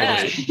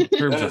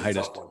the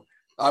highest.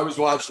 I was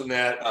watching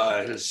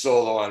that his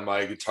solo on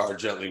My Guitar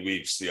Gently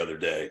Weeps the other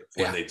day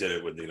when they did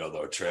it with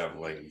the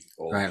traveling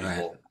old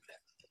people.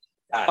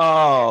 Right.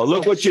 Oh,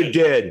 look what you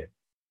did!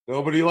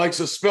 Nobody likes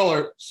a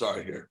spiller.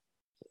 Sorry, here.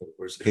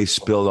 He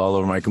spilled all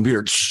over my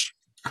computer.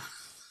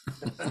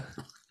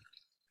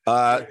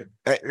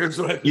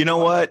 You know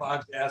what?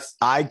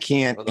 I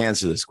can't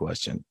answer this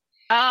question.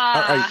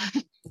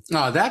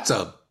 No, that's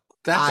a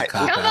cop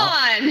come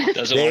out. on.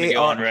 Doesn't want to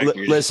go on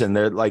record. Listen,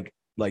 they're like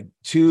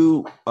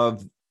two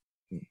of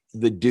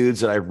the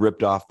dudes that I've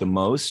ripped off the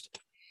most.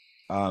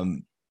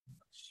 But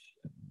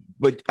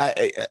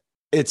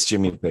it's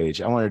Jimmy Page.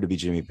 I wanted to be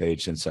Jimmy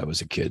Page since I was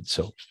a kid,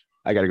 so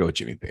I got to go with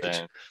Jimmy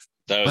Page.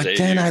 But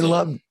then I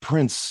love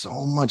Prince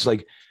so much.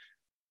 Like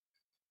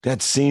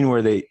that scene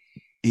where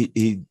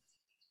he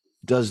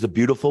does the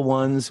beautiful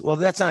ones. Well,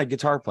 that's not a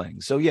guitar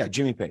playing. So yeah,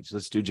 Jimmy Page.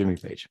 Let's do Jimmy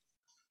Page.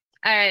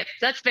 All right,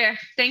 that's fair.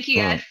 Thank you,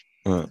 guys.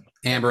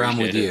 Amber, I'm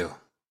with you.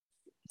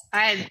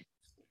 I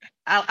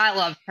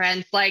love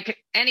Prince. Like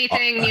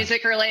anything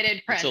music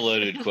related, Prince. That's a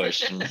loaded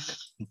question.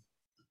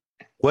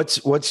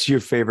 What's your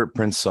favorite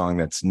Prince song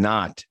that's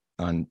not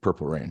on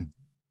Purple Rain?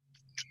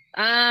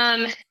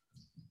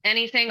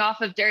 Anything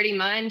off of Dirty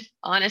Mind,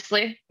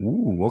 honestly.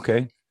 Ooh,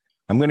 okay.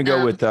 I'm gonna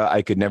go with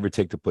I Could Never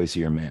Take the Place of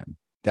Your Man.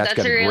 That's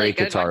got a really great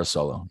guitar one.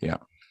 Solo. Yeah.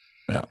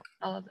 I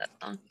love that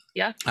song.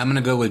 Yeah. I'm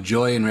gonna go with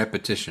Joy and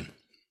Repetition.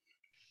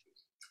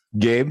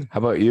 Gabe, how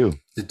about you?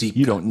 The deep.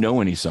 You don't know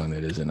any song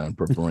that isn't on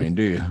Purple Rain,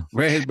 do you?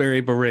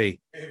 Raspberry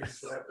Beret. I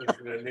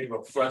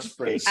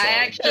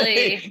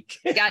actually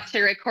got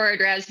to record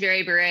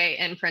Raspberry Beret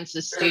in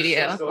Prince's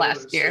studio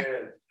last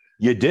year.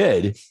 You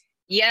did?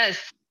 Yes.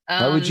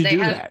 Why would you do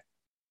that?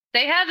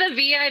 They have a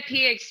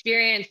VIP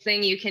experience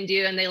thing you can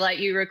do, and they let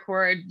you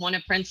record one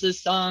of Prince's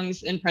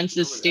songs in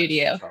Prince's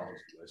studio.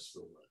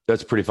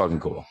 That's pretty fucking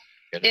cool.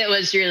 It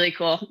was really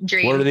cool.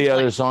 Dream. What are the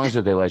other songs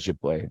that they let you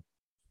play?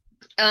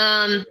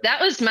 That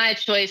was my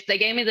choice. They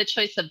gave me the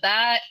choice of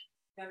that,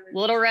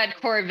 Little Red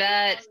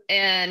Corvette,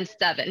 and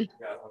Seven.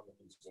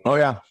 Oh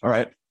yeah, all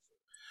right.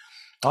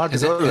 I'll have to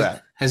go to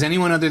that. Has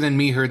anyone other than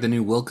me heard the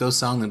new Wilco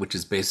song, which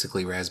is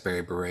basically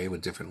Raspberry Beret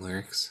with different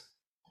lyrics?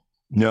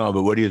 No,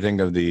 but what do you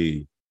think of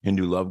the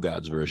Hindu Love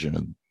Gods version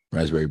of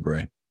Raspberry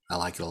Beret? I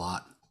like it a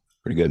lot.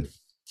 Pretty good.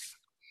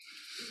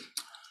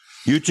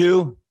 You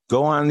two,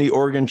 go on the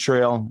Oregon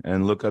Trail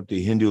and look up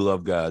the Hindu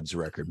Love Gods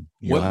record.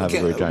 You'll have a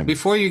great time.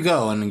 Before you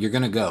go, and you're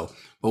going to go,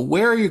 but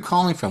where are you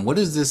calling from? What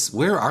is this?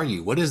 Where are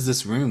you? What is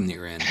this room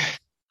you're in?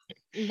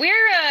 We're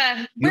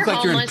you look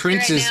like you're in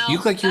Prince's. Right now. You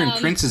look like you're in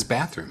Prince's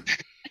bathroom.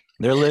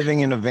 They're living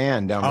in a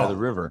van down by the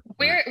river.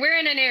 We're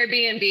in an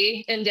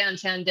Airbnb in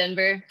downtown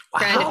Denver,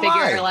 trying to figure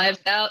our lives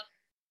out.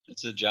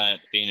 It's a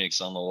giant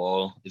phoenix on the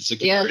wall. It's a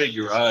converted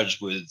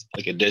garage with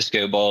like a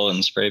disco ball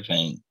and spray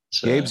paint.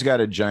 So. Gabe's got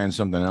a giant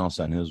something else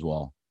on his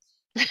wall.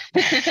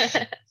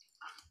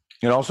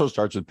 It also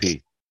starts with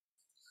P.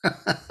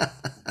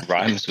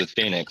 Rhymes with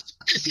Phoenix.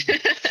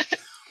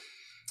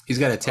 He's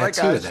got a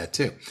tattoo of that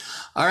too.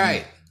 All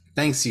right.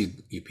 Thanks, you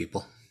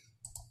people.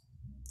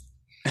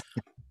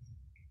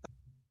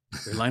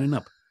 They're lining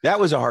up. That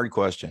was a hard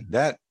question.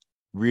 That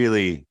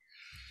really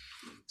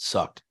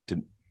sucked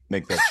to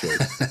make that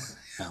choice.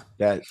 Yeah.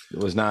 That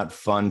was not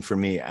fun for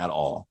me at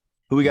all.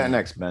 Who we got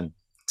next, Ben?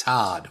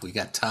 Todd. We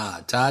got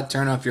Todd. Todd,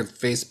 turn off your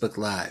Facebook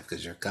Live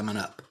because you're coming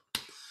up.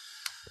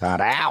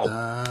 Todd out.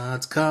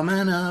 Todd's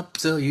coming up,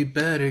 so you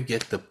better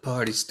get the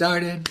party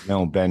started.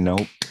 No, Ben, no.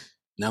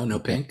 No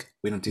pink.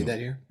 We don't do that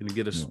here. Can you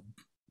get us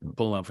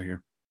pull off of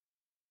here?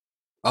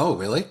 Oh,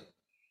 really?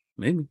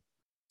 Maybe.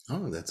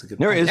 Oh, that's a good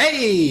There point.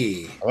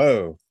 he is. Hey!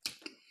 Hello.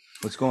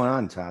 What's going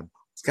on, Todd?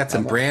 He's got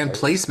some brand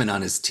placement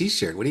on his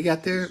t-shirt. What do you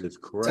got there? It's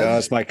correct.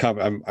 It's my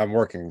I'm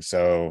working,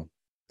 so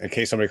in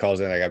case somebody calls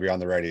in, I gotta be on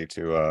the ready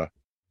to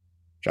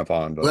jump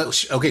on. But... Well,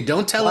 okay,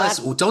 don't tell us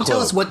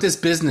what this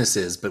business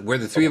is, but where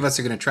the three of us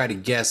are going to try to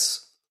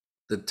guess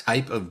the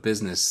type of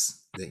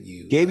business that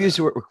you. Gabe used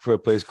to work for a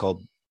place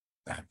called.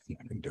 I'm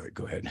not gonna do it.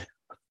 Go ahead.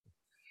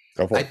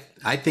 Go for it.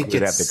 I think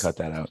We'd it's. have to cut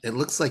that out. It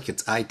looks like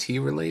it's IT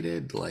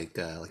related, like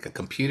a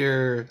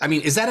computer. I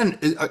mean, is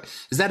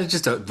that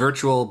just a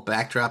virtual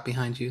backdrop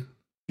behind you?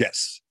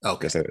 Yes.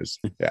 Okay. Yes, it is.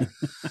 Yeah.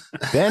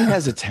 Ben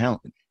has a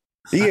talent.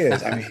 He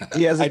is. I mean,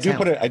 He has. I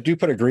do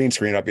put a green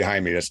screen up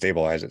behind me to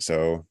stabilize it.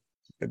 So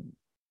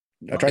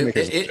I try to make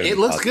it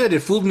looks good.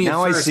 It fooled me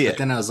Now at I first, see but it.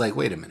 then I was like,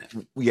 wait a minute.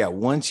 Yeah.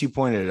 Once you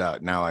pointed it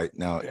out, now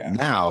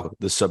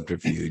the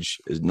subterfuge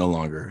is no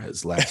longer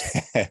has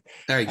lasted. All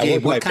right, I Gabe.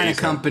 work my What kind of basement and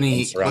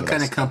company? surround What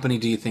kind of us. company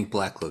do you think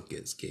Black Look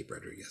is, Gabe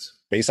Rodriguez?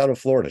 Based out of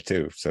Florida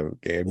too. So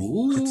Gabe.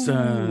 It's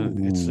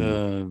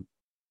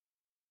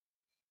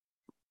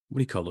what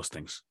do you call those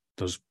things?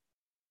 Those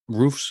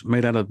roofs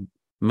made out of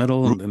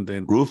metal and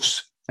then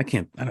Roofs. I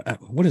can't.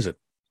 What is it?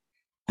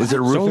 Is it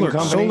a roofing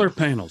company? Solar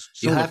panels.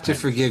 You Solar have to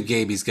panels. forgive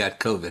Gabe. He's got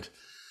COVID.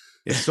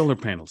 Yeah, solar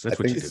panels. That's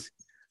I what you think do. it's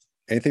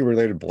anything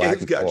related to black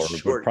Gabe's and got Florida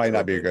short would probably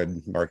not be a COVID.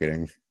 good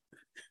marketing.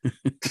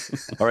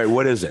 All right.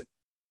 What is it?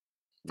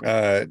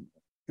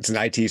 It's an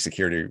IT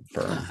security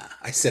firm.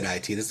 I said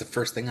IT. That's the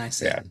first thing I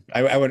said.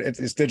 Yeah, I would.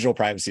 It's digital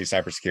privacy,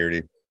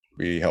 cybersecurity.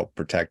 We help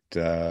protect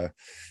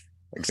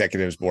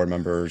executives, board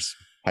members,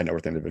 high net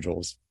worth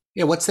individuals.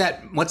 Yeah. What's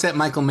that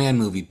Michael Mann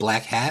movie?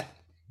 Black Hat.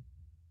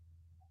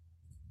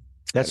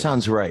 That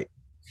sounds right.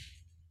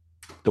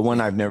 The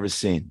one I've never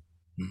seen.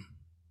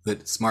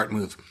 Good, smart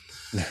move.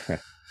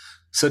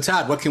 So,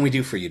 Todd, what can we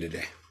do for you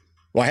today?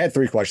 Well, I had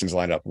 3 questions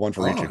lined up, one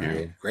for each All of you.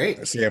 right, great.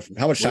 Let's see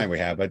how much time we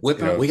have. But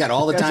We got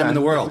all the time in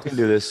the We world. can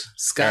do this.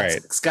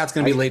 Scott's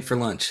going to be late for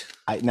lunch.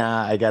 I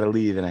got to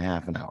leave in a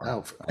half an hour.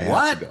 Oh, I have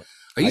what? to go.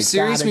 Are you I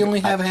serious? gotta We go. only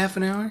have a half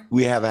an hour?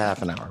 We have a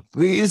half an hour.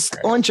 It's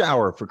lunch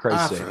hour, for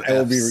Christ's sake. I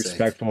will be F's sake.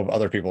 respectful of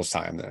other people's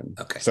time then.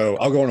 Okay. So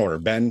I'll go in order.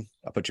 Ben,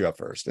 I'll put you up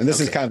first. And this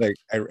is Okay. kind of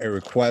a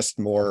request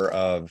more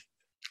of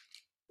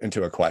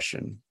into a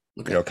question.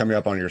 Okay. You know, coming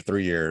up on your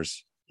 3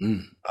 years,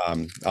 Mm.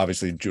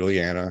 obviously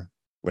Juliana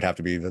would have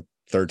to be the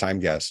 3rd time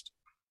guest.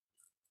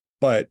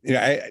 But you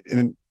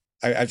know,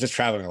 I was just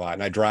traveling a lot,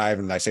 and I drive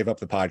and I save up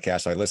the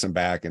podcast. So I listen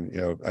back, and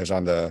you know, I was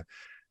on the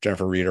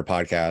Jennifer Reeder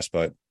podcast,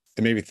 but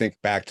it made me think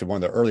back to one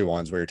of the early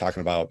ones where you're talking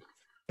about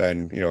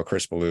then, you know,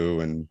 Chris Ballou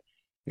and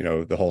you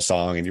know the whole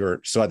song, and you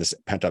were still had this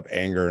pent up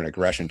anger and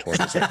aggression towards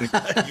it. So I think,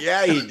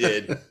 Yeah, he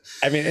did.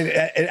 I mean,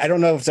 and I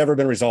don't know if it's ever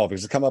been resolved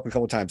because it's come up a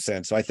couple of times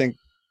since. So I think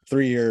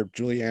 3-year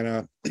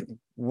Juliana,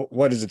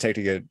 what does it take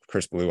to get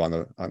Chris Ballou on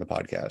the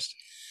podcast?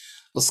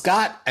 Well,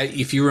 Scott,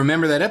 if you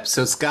remember that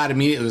episode, Scott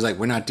immediately was like,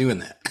 "We're not doing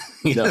that."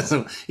 He No.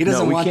 doesn't We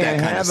want that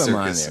can't kind of have him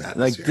on circus there.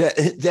 Like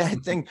atmosphere.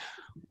 that thing.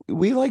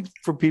 We like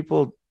for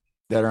people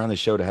that are on the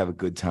show to have a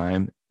good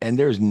time, and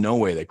there's no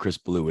way that Chris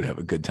Ballou would have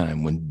a good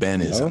time when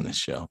Ben is No? on the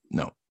show.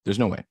 No, there's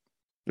no way.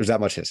 There's that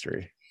much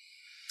history.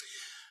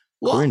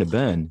 Well, According to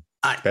Ben.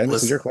 Ben,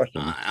 this is your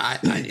question. I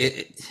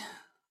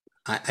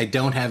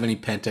don't have any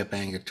pent up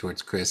anger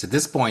towards Chris. At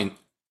this point,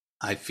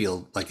 I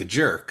feel like a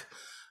jerk.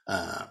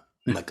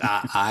 Like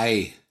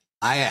I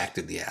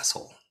acted the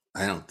asshole.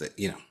 I don't think,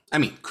 you know, I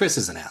mean, Chris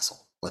is an asshole.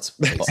 Let's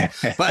face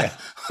it. But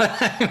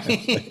I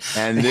mean,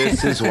 And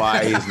this is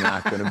why he's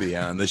not going to be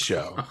on the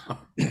show. All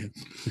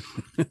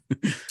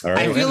I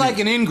right. feel like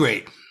an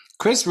ingrate.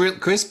 Chris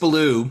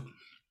Ballou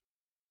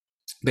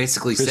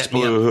basically Chris set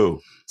me Ballou, up.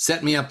 who?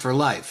 Set me up for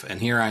life,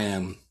 and here I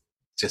am,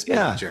 just being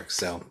Yeah. a jerk.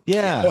 So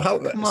Yeah. Well,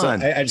 come so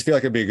on. I just feel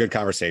like it'd be a good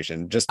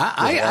conversation. Just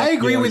I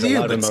agree with there's a you,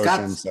 lot of but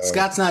emotion,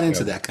 Scott's not into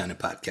you know. that kind of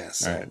podcast.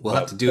 So All right. we'll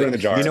Well, have to do put it in it.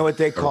 the jar. You know what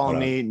they call Put it on.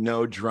 me?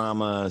 No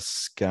drama,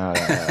 Scott.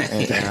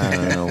 I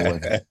don't know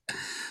what.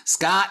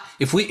 Scott,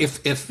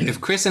 if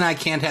Chris and I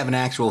can't have an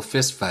actual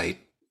fist fight,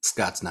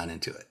 Scott's not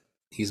into it.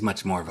 He's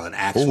much more of an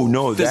actual Oh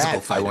no, physical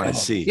that fighter. I want to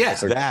see. Yeah.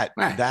 that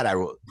Right. that I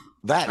will.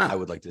 That Huh. I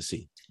would like to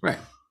see. Right.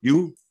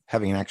 You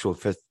having an actual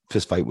fist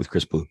fight with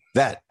Chris Ballou.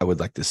 That I would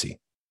like to see.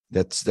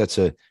 That's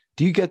a.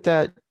 Do you get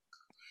that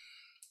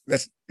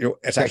That's it's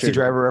Taxi actually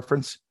Driver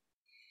reference?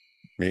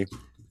 me.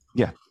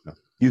 Yeah,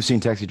 you've seen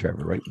Taxi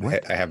Driver, right?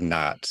 What? I have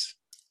not.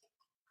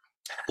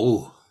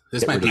 Oh,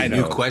 This might be a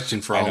new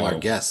question for all our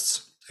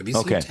guests. Have you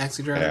seen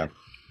Taxi Driver? Yeah.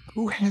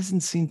 Who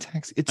hasn't seen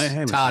Taxi?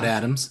 It's Todd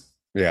Adams.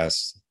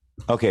 Yes.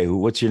 Okay,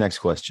 what's your next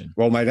question?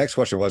 Well, my next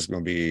question was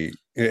going to be,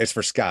 it's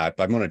for Scott,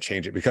 but I'm going to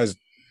change it because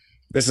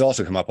this has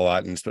also come up a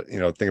lot. And,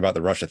 think about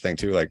the Russia thing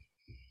too. Like,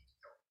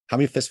 how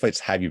many fist fights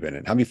have you been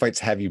in? How many fights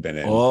have you been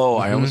in? Oh,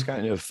 I almost got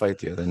into a fight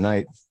the other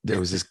night. There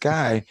was this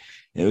guy,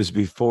 it was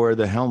before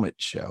the helmet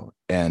show.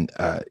 And,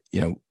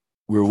 we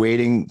were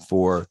waiting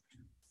for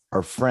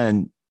our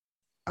friend,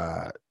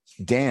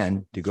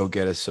 Dan, to go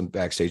get us some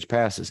backstage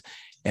passes.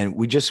 And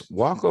we just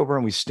walk over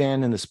and we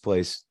stand in this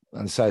place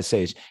on the side of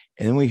stage.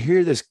 And then we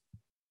hear this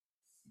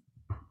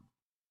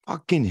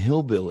fucking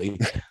hillbilly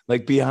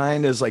like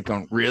behind us, like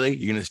going, really?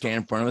 You're going to stand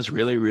in front of us?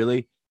 Really?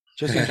 Really?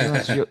 Just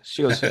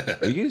she goes,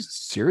 are you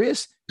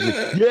serious?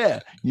 Like,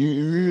 yeah,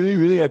 you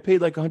really? I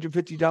paid like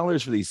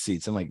 $150 for these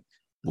seats. I'm like,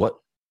 what?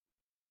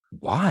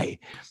 Why?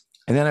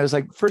 And then I was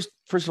like, first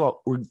of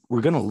all,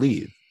 we're going to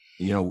leave.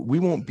 We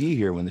won't be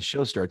here when the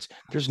show starts.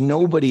 There's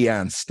nobody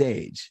on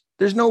stage.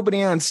 And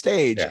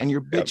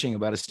you're bitching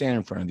about a stand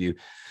in front of you.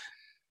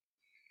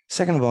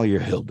 Second of all,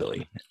 you're a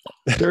hillbilly.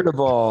 Third of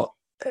all,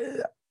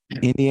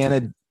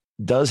 Indiana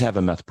does have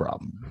a meth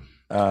problem.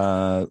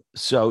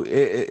 So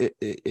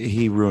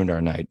he ruined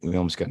our night. We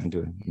almost got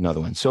into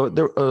another one. So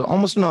there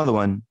almost another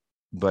one,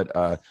 but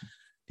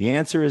the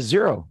answer is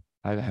 0.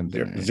 I haven't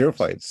been zero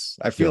fights.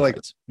 I feel like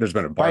there's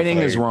been a fighting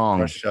is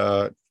wrong.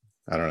 Russia,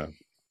 I don't know.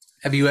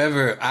 Have you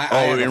ever?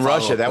 In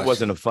Russia, that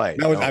wasn't a fight.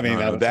 That was I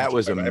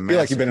feel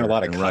like you've been in a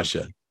lot of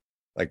Russia,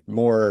 like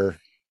more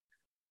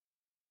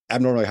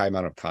abnormally high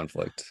amount of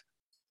conflict.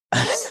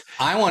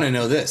 I want to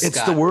know this. It's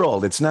Scott, the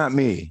world. It's not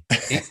me.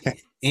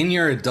 In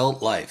your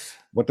adult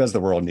life, what does the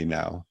world need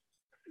now?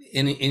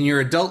 In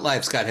your adult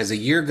life, Scott, has a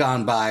year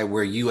gone by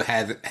where you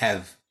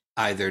have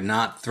either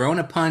not thrown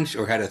a punch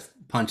or had a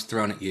punch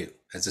thrown at you?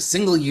 Has a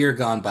single year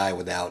gone by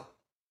without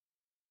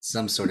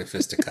some sort of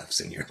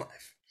fisticuffs in your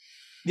life?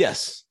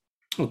 Yes.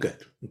 Oh,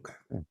 good.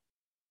 Okay.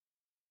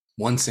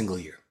 One single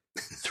year.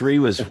 3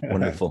 was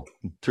wonderful.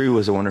 3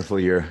 was a wonderful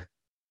year.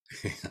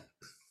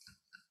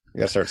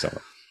 Yeah, start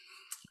somewhere.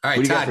 All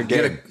right, Todd,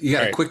 you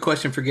got a quick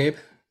question for Gabe?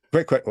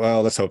 Quick.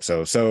 Well, let's hope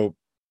so. So,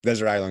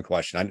 desert island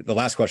question. The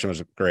last question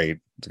was great.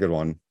 It's a good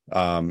one.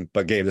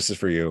 But Gabe, this is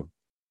for you.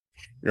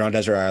 You're on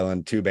desert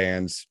island, 2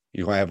 bands.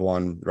 You only have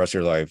one the rest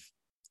of your life.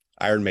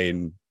 Iron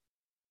Maiden,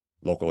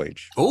 local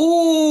age.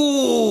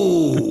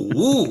 Oh,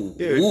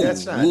 dude,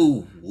 that's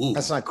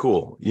not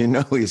cool.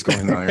 He's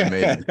going to Iron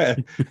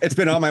Maiden. It's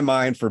been on my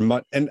mind for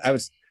months. And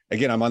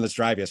I'm on this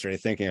drive yesterday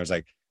thinking, I was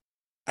like,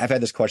 I've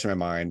had this question in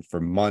my mind for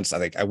months.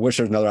 I wish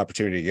there was another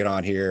opportunity to get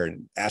on here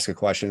and ask a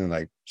question.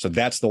 And so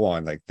that's the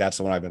one. That's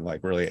the one I've been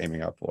really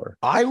aiming up for.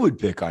 I would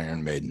pick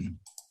Iron Maiden.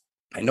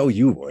 I know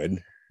you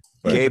would.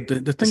 Gabe,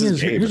 the thing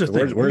is, here's the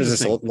thing. Where does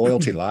this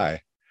loyalty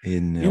lie?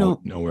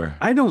 Nowhere.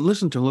 I don't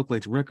listen to Local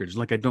Age records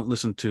like I don't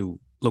listen to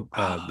the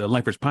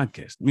LIFERS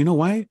podcast. You know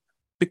why?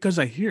 Because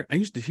I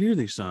used to hear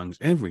these songs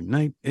every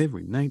night.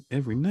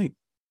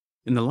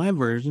 And the live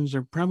versions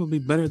are probably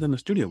better than the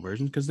studio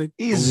versions because they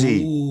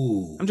easy.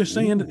 I'm just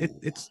saying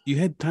it's you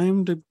had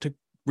time to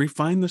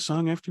refine the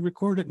song after you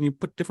record it and you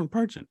put different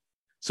parts in.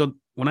 So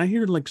when I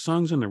hear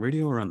songs on the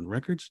radio or on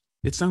records,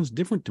 it sounds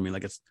different to me.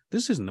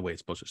 This isn't the way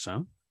it's supposed to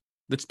sound.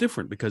 It's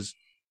different because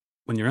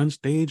when you're on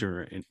stage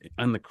or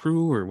on the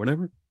crew or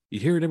whatever, you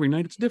hear it every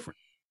night. It's different.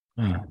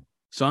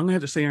 So I'm gonna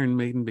have to say Iron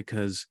Maiden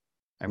because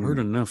I've heard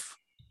enough.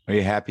 Are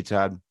you happy,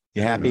 Todd?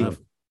 You happy? You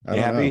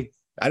happy?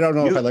 I don't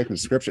know if I like the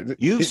description.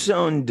 You've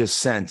sown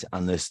dissent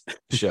on this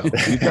show.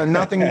 You've done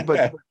nothing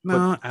but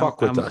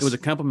fuck with us. It was a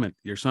compliment.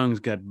 Your songs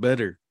got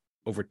better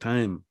over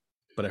time,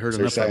 but I heard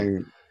enough.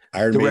 Saying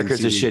the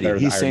records are shitty.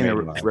 He's saying the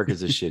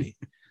records are shitty.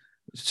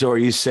 So are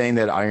you saying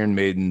that Iron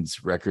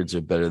Maiden's records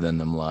are better than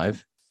them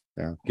live?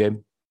 Yeah, Gabe.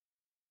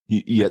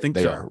 I think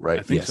they are, right?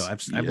 I think so.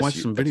 I've watched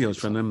some videos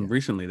from them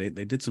recently.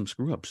 They did some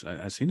screw ups.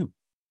 I've seen them.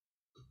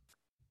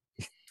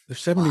 They're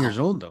 70 years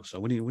old though. So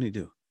what do you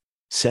do?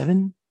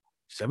 70.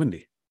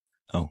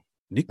 Oh,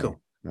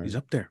 Nico, he's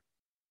up there.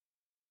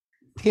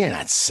 You're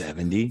not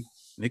 70.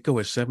 Nico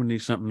is 70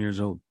 something years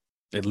old,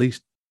 at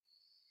least.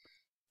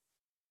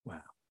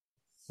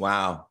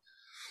 Wow.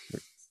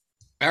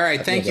 All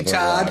right, thank you,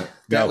 Todd.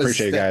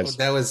 Appreciate it, guys.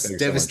 That was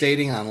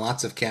devastating on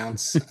lots of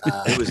counts.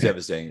 It was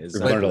devastating. We've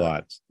learned a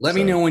lot. Let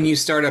me know when you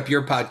start up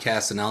your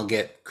podcast, and I'll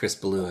get Chris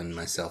Ballou and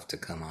myself to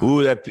come on.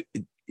 Ooh,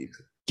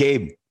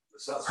 Gabe.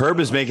 Herb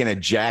is making a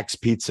Jack's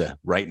pizza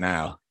right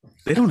now.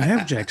 They don't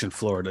have Jack's in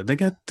Florida. They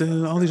got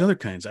all these other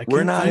kinds.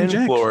 We're not in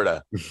Jack's.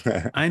 Florida.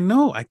 I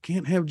know. I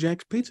can't have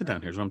Jack's pizza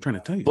down here. Is what I'm trying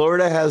to tell you.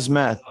 Florida has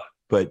meth,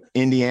 but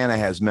Indiana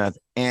has meth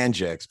and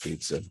Jack's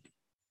pizza.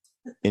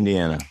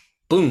 Indiana.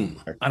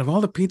 Boom. Out of all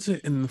the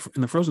pizza in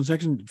the frozen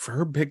section,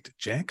 Herb picked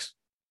Jack's?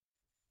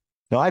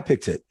 No, I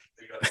picked it.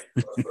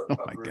 Oh,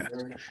 my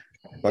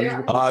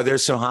God.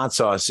 There's some hot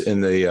sauce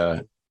in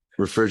the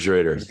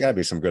refrigerator. There's got to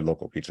be some good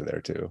local pizza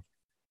there, too.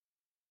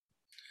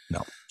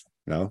 No.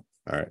 No?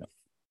 All right.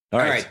 All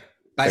right.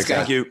 Bye, Scott.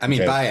 Thank you. I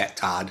mean, Okay. bye,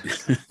 Todd.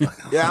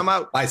 Yeah, I'm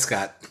out. Bye,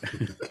 Scott.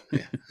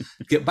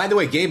 Yeah. By the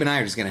way, Gabe and I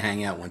are just going to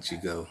hang out once you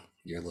go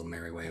your little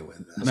merry way with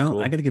us.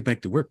 No, I got to get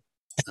back to work.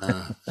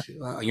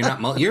 You're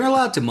not. You're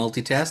allowed to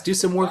multitask. Do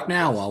some work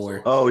now while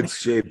we're. Oh,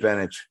 it's Jay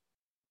Bennett.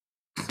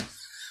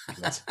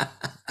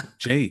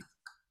 Jay.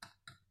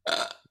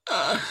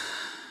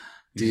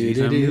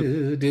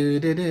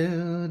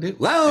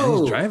 Whoa!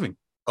 He's driving.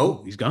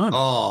 Oh, he's gone.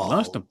 Oh,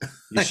 Lost him.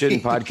 You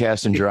shouldn't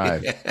podcast and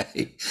drive.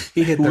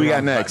 He hit the Who we got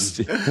wrong next?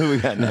 button. Who we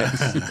got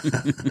next?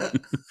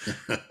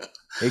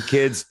 Hey,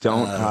 kids,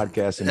 don't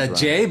podcast and drive.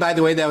 Jay, by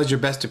the way, that was your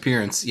best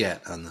appearance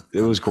yet on the.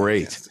 It was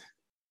great.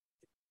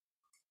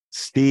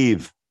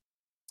 Steve.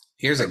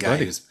 Here's a guy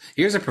buddy.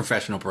 here's a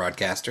professional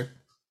broadcaster.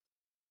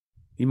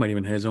 He might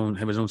even have his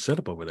own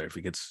setup over there if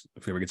he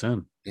ever gets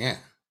on. Yeah.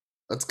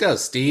 Let's go,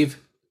 Steve.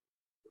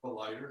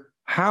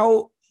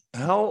 How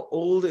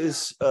old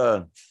is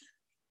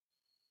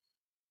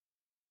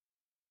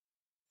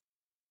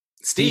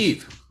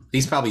Steve.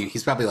 He's probably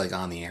like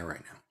on the air right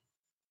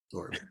now.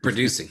 Or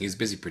producing. He's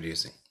busy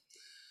producing.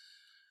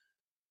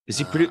 is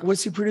he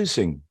what's he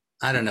producing?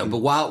 I don't know, but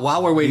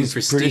while we're waiting He's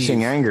for Steve,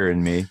 producing anger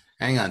in me.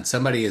 hang on.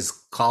 Somebody has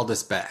called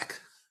us back.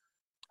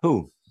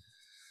 Who?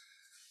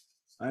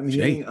 I'm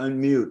Jay. hitting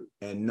unmute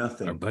and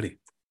nothing. Our buddy.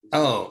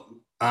 Oh,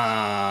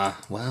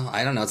 well,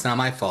 I don't know. It's not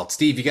my fault.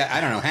 Steve,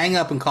 I don't know. Hang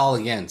up and call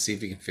again. See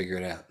if you can figure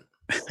it out.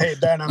 Hey,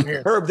 Ben, I'm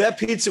here. Herb, that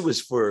pizza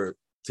was for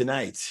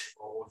tonight.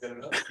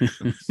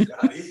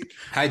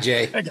 Hi,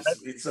 Jay. Hey,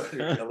 guys.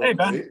 Hey,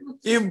 Ben.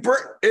 You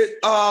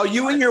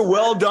and your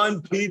well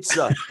done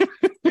pizza.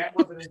 That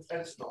wasn't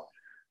intentional.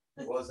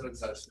 It wasn't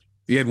intentional.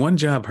 You had one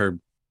job, Herb.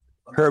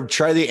 Herb,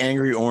 try the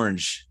angry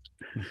orange.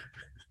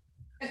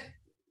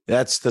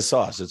 That's the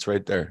sauce. It's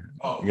right there.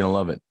 Oh. You're gonna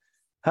love it.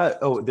 Hi,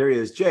 oh, there he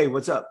is. Jay,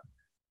 what's up?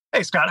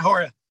 Hey, Scott, how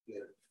are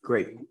you?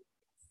 Great.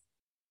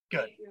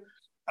 Good.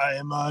 I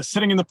am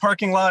sitting in the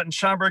parking lot in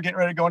Schaumburg, getting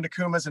ready to go into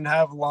Kuma's and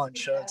have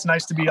lunch. It's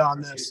nice to be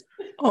on this.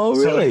 Oh,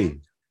 really?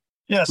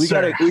 Yes, we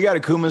sir. got a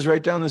Kuma's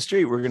right down the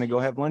street. We're gonna go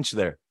have lunch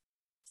there.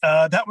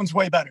 That one's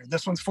way better.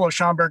 This one's full of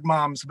Schaumburg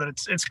moms, but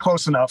it's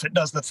close enough. It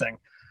does the thing.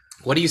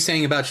 What are you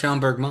saying about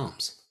Schaumburg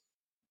Moms?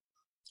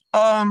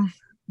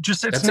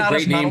 Just it's That's not a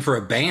great as name metal- for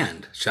a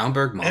band.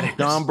 Schaumburg Moms. It is.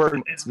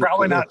 Schaumburg. It's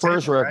probably the not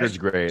first technical, record's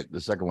right? great.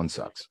 The second one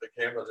sucks. The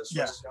camera just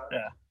Yeah,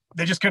 yeah.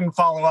 They just couldn't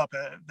follow up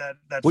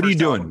that. What are you first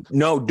doing? album.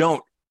 No,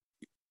 don't.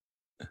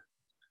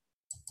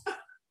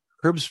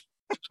 Herb's.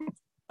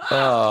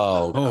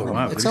 Oh,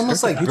 wow. It's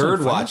almost like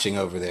bird watching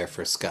over there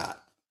for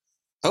Scott.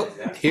 Oh,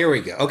 here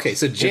we go. Okay,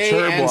 so Jay it's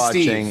Herb and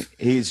watching. Steve.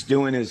 He's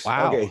doing his.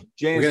 Wow. Okay,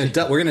 Jay. We're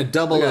gonna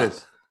double Look at up.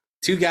 this.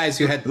 Two guys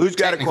who had Who's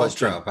got a technical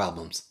question?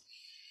 problems.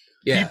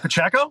 Yeah, Pete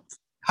Pacheco?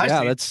 Hi, Yeah,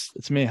 Steve.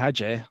 it's me. Hi,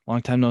 Jay.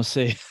 Long time no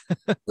see.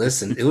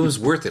 listen, it was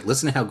worth it.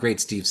 Listen to how great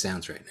Steve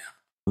sounds right now.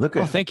 Look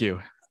Oh, at thank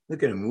you.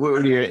 look at him. What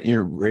are you at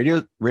your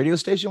radio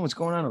station? What's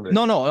going on over there?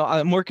 No,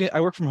 I'm working. I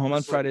work from home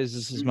on Fridays.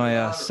 This is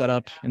my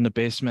setup in the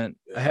basement.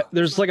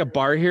 There's like a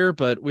bar here,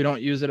 but we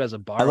don't use it as a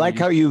bar. I like We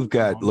how use- you've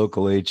got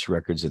Local H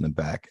records in the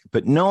back,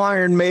 but no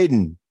Iron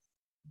Maiden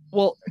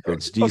Well,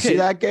 records. Do you okay. see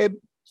that, Gabe?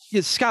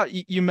 yeah, Scott,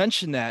 you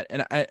mentioned that,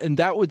 and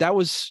that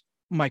was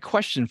my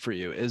question for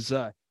you. Is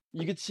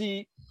you could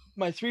see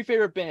my three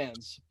favorite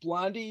bands: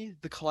 Blondie,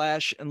 The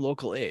Clash, and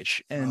Local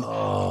H. And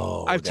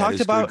I've that talked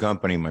is about good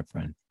company, my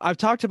friend. I've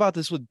talked about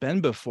this with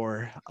Ben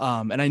before,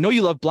 and I know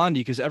you love Blondie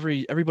because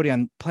everybody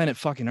on planet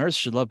fucking Earth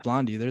should love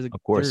Blondie. They're the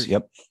Of course. they're-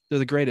 Yep. they're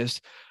the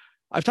greatest.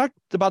 I've talked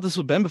about this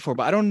with Ben before,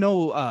 but I don't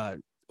know.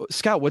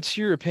 Scott, what's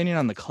your opinion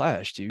on The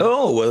Clash? Do you?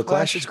 Oh well, the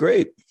Clash is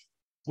great.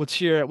 What's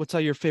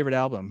your favorite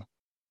album?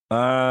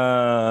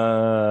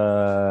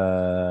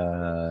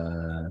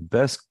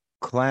 Best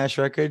Clash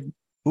record.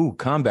 Ooh,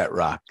 Combat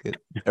Rock.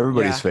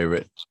 Everybody's Yeah.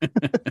 favorite.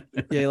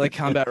 Yeah, you like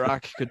combat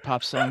rock, good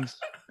pop songs.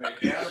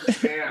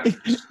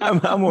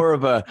 I'm more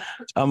of a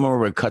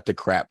cut the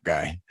crap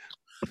guy.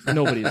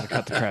 Nobody's a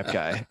cut the crap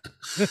guy.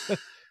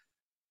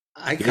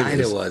 I It kind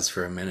is. of was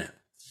for a minute.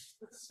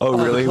 Oh,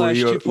 The really? Were Clash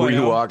you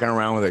 2.0? walking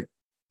around with a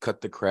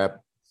cut the crap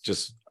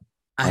just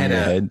I on had your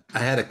a head? I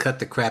had a cut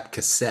the crap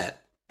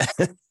cassette.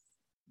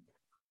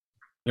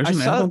 There's I an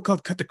saw- album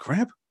called Cut the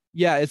Crap.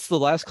 Yeah, it's the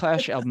last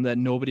Clash album that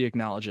nobody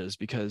acknowledges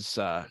because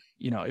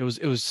it was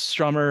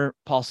Strummer,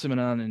 Paul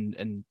Simonon,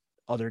 and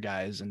other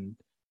guys, and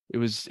it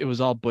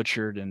was all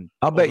butchered and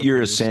I'll bet you're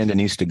a overproduced.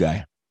 Sandinista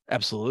guy.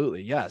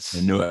 Absolutely, yes.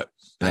 I knew it.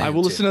 I I am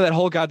will too. listen to that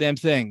whole goddamn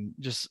thing.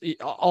 Just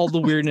all the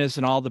weirdness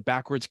and all the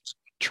backwards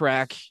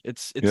track.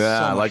 It's Yeah,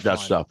 so I much like that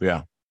fun. stuff.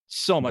 Yeah.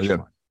 So much Yeah.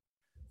 fun.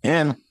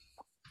 And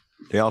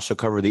they also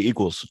cover the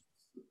Equals.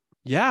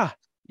 Yeah,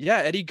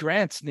 Eddie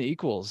Grant's and the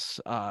Equals.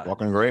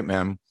 Walking great,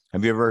 man.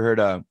 Have you ever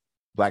heard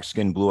Black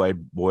Skin, Blue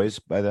Eyed Boys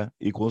by the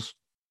Equals?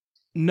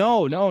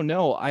 No,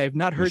 I have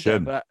not You heard that.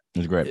 should. But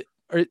It's great.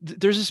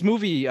 there's this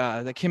movie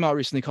that came out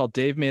recently called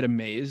Dave Made a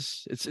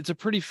Maze. It's a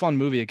pretty fun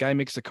movie. A guy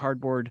makes a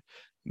cardboard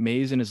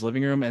maze in his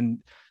living room, and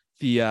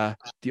the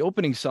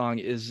opening song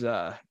is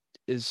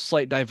is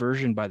Slight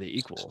Diversion by the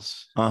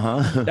Equals.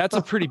 Uh-huh. That's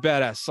a pretty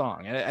badass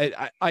song.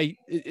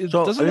 It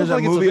So doesn't there's look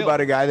a like movie it's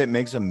about a guy that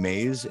makes a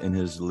maze in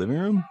his living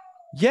room.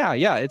 Yeah,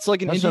 it's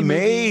like an That's indie movie.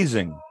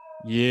 amazing.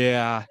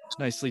 Yeah,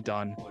 nicely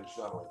done.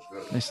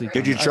 Nicely done.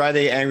 Did you try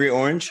the Angry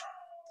Orange?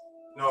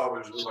 No,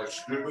 it was like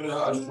stupid.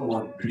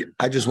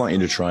 I just want you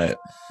to try it.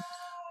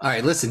 All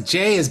right, listen,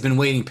 Jay has been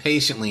waiting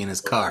patiently in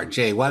his car.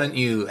 Jay, why don't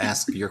you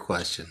ask your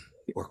question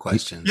or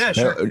questions? Yeah,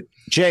 sure.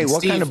 Jay, And what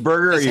Steve, kind of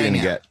burger are let's you going to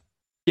hang out. get?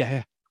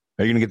 Yeah.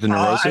 Are you going to get the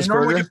Neurosis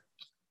burger?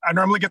 I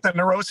normally get the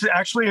Neurosis.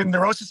 Actually, a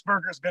Neurosis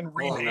burger has been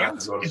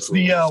renamed. It's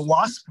the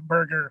Wasp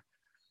burger.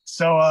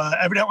 So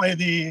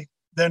evidently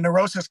the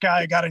Neurosis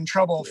guy got in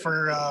trouble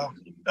for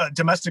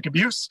domestic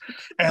abuse,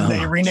 and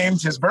they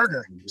renamed his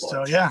burger.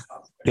 So yeah.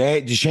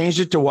 They changed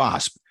it to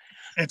Wasp.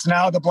 It's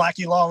now the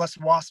Blackie Lawless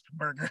Wasp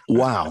burger.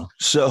 Wow.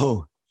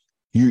 So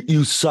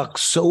you suck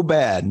so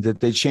bad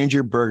that they changed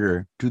your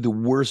burger to the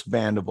worst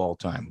band of all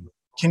time.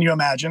 Can you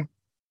imagine?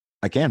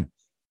 I can.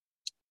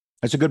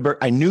 That's a good burger.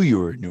 I knew you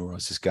were a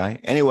Neurosis guy.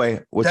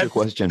 Anyway, what's your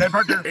question? That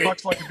burger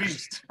fucks like a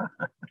beast.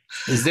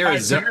 Is there a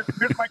Here's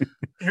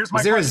my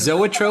is there a question.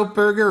 zoetrope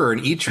burger or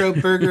an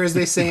etrope burger, as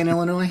they say in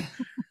Illinois?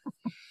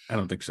 I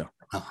don't think so.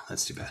 Oh,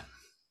 that's too bad.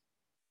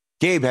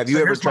 Gabe, have you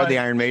ever tried the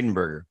Iron Maiden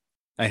burger?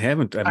 I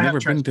haven't. I've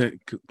never been to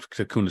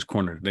Kuna's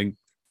Corner. They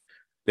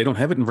don't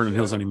have it in Vernon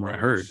Hills anymore, I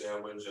heard.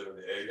 Sandwich and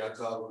an egg on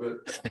top of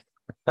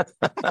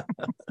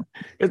it.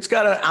 It's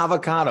got an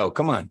avocado.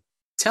 Come on.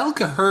 Tell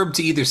Herb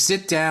to either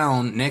sit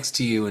down next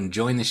to you and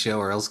join the show,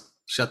 or else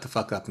shut the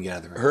fuck up and get out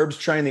of the room. Herb's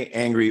trying the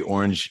Angry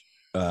Orange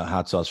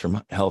hot sauce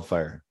from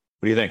Hellfire.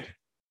 What do you think?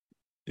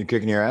 You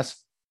kicking your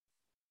ass?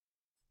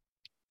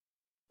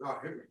 Oh,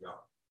 here we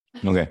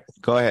go. Okay,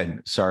 go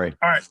ahead. Sorry.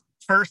 All right.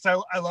 First,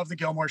 I love the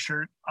Gilmore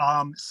shirt.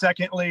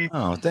 Secondly,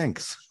 oh,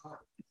 thanks.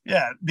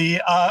 Yeah.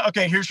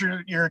 Okay. Here's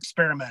your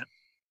experiment.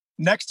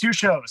 Next two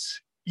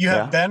shows, you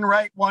have Ben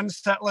write one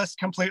set list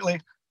completely.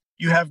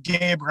 You have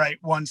Gabe write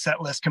one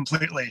set list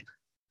completely.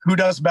 Who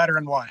does better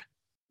and why?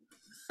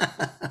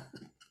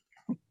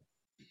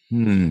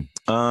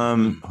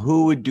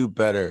 Who would do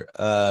better?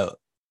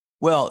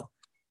 Well,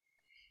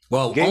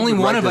 Gabe only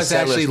one of us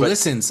actually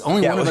listens.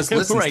 Only one of us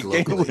listens. Right, To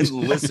Gabe would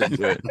listen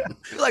to it.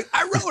 You're like,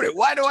 I wrote it.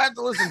 Why do I have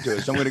to listen to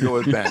it? So I'm going to go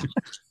with Ben.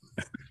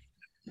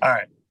 All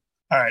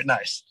right.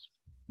 Nice.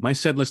 My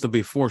set list will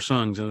be 4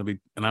 songs, and it'll be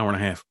an hour and a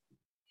half.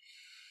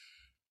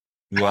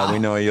 Yeah, we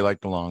know you like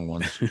the long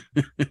ones.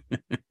 All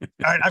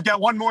right, I've got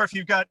one more if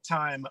you've got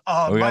time.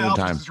 My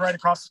office is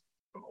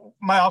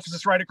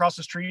right across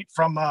the street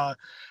from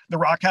the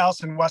Rock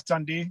House in West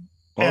Dundee.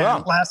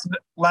 And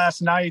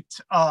last night,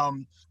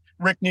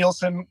 Rick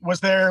Nielsen was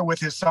there with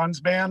his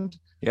son's band.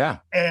 Yeah.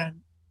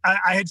 And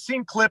I had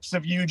seen clips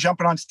of you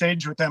jumping on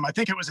stage with them. I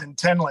think it was in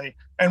Tinley.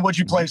 And would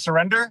you play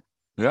Surrender?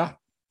 Yeah.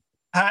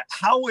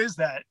 How is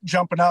that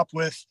jumping up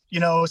with,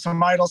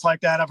 some idols like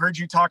that? I've heard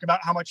you talk about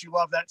how much you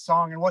love that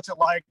song, and what's it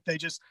like? They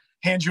just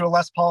hand you a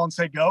Les Paul and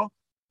say, go.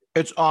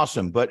 It's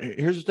awesome. But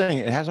here's the thing.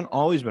 It hasn't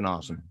always been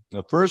awesome.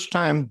 The first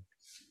time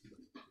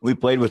we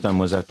played with them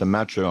was at the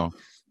Metro,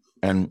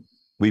 and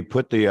we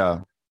put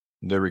the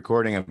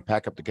recording and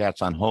Pack Up the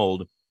Cats on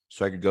hold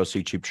so I could go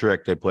see Cheap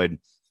Trick. They played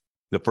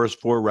the first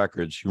 4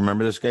 records. You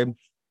remember this, Gabe?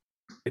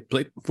 It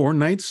played 4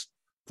 nights.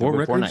 4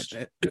 records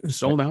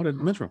sold out at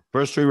Metro.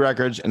 First 3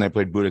 records, and they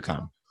played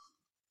Budokan.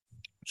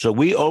 So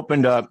we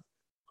opened up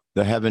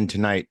the Heaven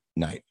Tonight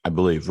night, I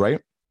believe,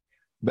 right?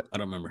 I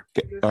don't remember.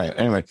 Okay. All right.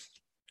 Anyway,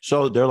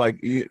 so they're like,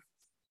 it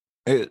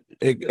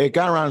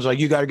got around. It's like,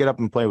 you got to get up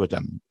and play with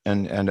them,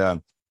 and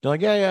they're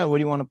like, yeah. What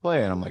do you want to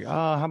play? And I'm like,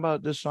 how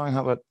about this song?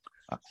 How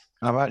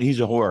about He's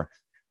a Whore?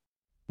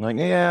 I'm like,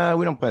 yeah,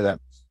 we don't play that.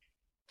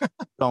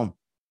 So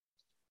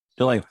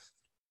they're like,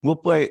 we'll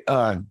play.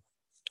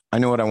 I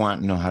Know What I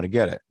Want and Know How to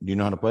Get It. Do you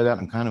know how to play that?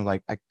 I'm kind of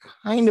like, I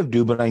kind of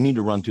do, but I need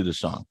to run through the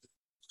song.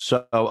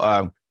 So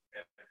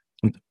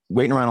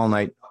waiting around all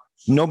night.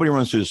 Nobody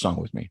runs through the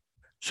song with me.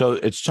 So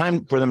it's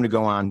time for them to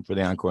go on for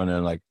the encore. And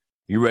they're like,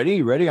 you ready?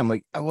 You ready? I'm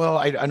like, well,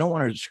 I don't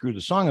want to screw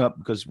the song up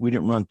because we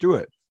didn't run through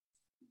it.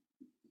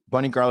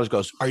 Bunny Garlis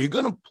goes, are you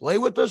going to play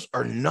with us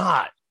or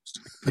not?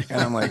 And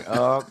I'm like,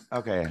 oh,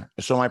 okay.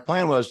 So my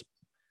plan was,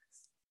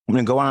 I'm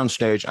going to go on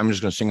stage. I'm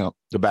just going to sing up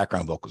the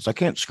background vocals. I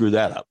can't screw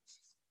that up.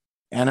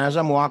 And as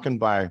I'm walking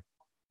by,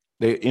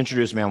 they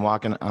introduced me. I'm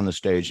walking on the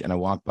stage, and I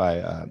walk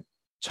by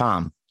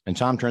Tom. And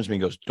Tom turns to me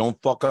and goes,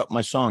 don't fuck up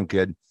my song,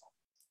 kid.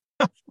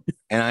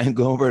 And I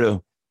go over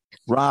to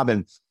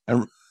Robin,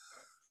 and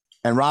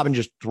Robin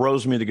just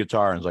throws me the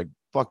guitar and is like,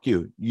 fuck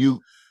you.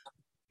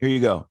 Here you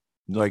go.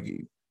 Like,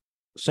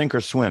 sink or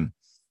swim.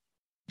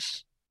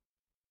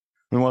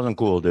 It wasn't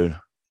cool, dude.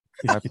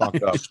 I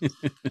fucked up.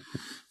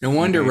 No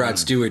wonder Rod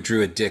Stewart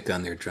drew a dick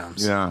on their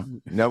drums. Yeah,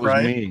 that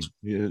was me.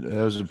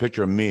 That was a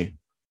picture of me.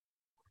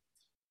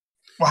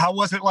 Well, how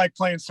was it like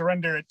playing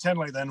Surrender at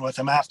Tinley then with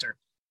him after?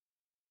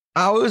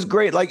 Oh, it was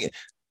great.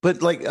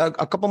 But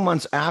a couple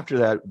months after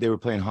that, they were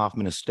playing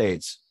Hoffman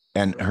Estates,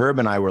 and Herb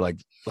and I were like,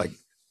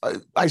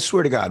 I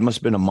swear to God, it must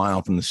have been a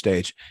mile from the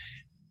stage.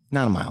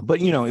 Not a mile,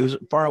 but it was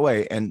far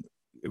away. And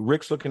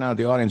Rick's looking out of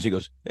the audience. He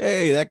goes,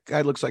 "Hey, that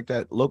guy looks like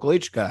that Local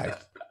H guy."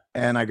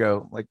 And I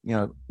go, like,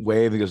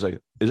 wave. He goes, like,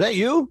 "Is that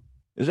you?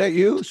 Is that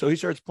you?" So he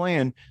starts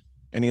playing,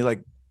 and he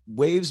like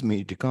waves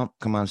me to come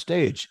on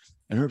stage.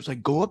 And Herb's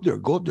like, go up there.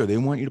 They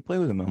want you to play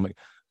with them." I'm like,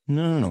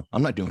 no,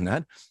 I'm not doing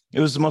that. It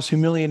was the most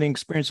humiliating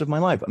experience of my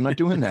life. I'm not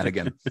doing that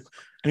again.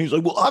 And he's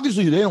like, "Well,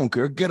 obviously they don't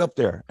care. Get up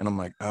there." And I'm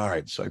like, all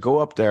right. So I go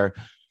up there,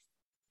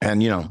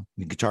 and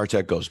the guitar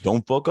tech goes,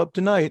 "Don't fuck up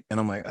tonight." And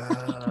I'm like,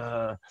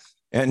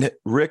 And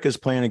Rick is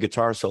playing a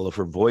guitar solo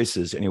for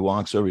Voices, and he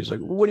walks over. He's like,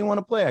 "What do you want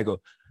to play?" I go,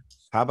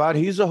 "How about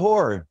He's a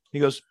Whore?" He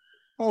goes,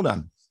 "Hold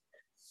on."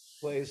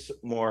 Plays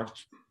more.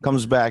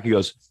 Comes back. He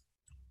goes,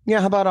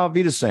 "Yeah, how about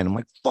Alvita Saint?" I'm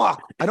like,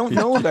 "Fuck, I don't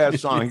know that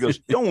song." He goes,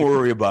 "Don't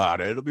worry about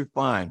it. It'll be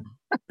fine."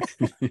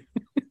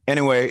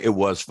 Anyway, it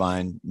was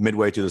fine.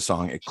 Midway through the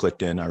song, it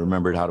clicked in. I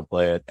remembered how to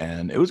play it,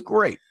 and it was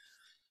great.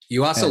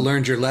 You also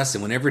learned your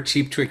lesson. Whenever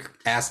Cheap Trick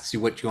asks you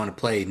what you want to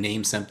play,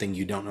 name something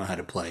you don't know how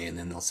to play, and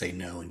then they'll say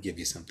no and give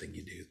you something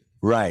you do.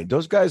 Right.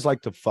 Those guys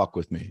like to fuck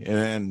with me,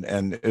 and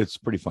it's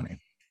pretty funny.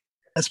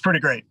 That's pretty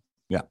great.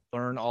 Yeah.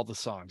 Learn all the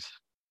songs.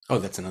 Oh,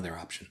 that's another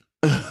option.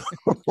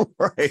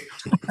 Right.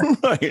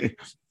 Right.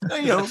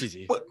 That's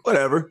easy.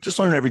 Whatever. Just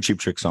learn every Cheap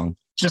Trick song.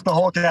 Just the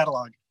whole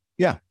catalog.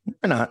 Yeah.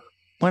 Why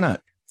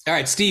not? All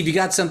right, Steve, you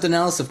got something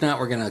else? If not,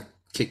 we're going to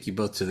kick you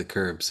both to the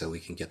curb so we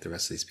can get the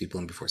rest of these people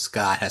in before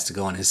Scott has to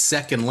go on his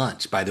second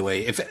lunch. By the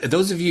way, if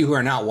those of you who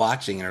are not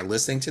watching and are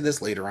listening to this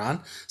later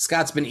on,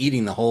 Scott's been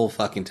eating the whole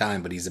fucking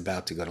time, but he's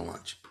about to go to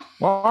lunch.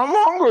 Well, I'm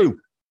hungry.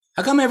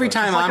 How come every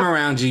time I'm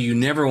around you, you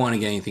never want to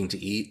get anything to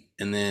eat,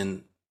 and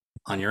then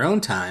on your own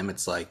time,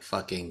 it's like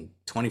fucking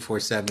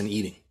 24/7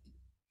 eating?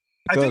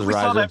 I think we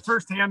saw that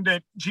firsthand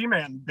at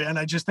G-Man, Ben.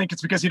 I just think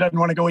it's because he doesn't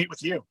want to go eat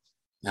with you.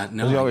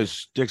 No, he always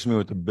sticks me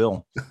with the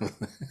bill.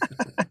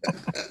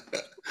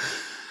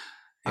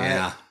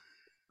 Yeah.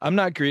 I'm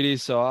not greedy,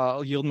 so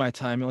I'll yield my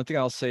time. The only thing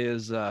I'll say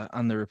is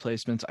on the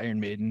Replacements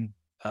Iron Maiden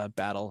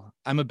battle,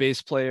 I'm a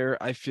bass player.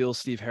 I feel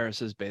Steve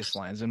Harris's bass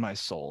lines in my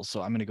soul,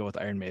 so I'm going to go with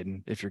Iron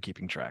Maiden if you're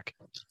keeping track.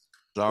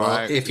 All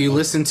right. If you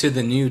listen to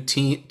the new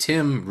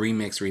Tim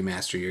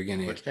remaster, you're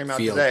going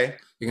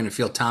to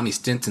feel Tommy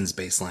Stinton's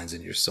bass lines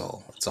in your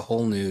soul. It's a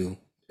whole new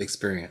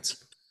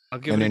experience. I'll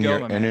give it a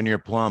go, in your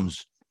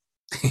plums.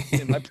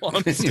 In my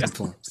plums. In your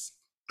plums.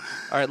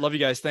 All right, love you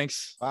guys.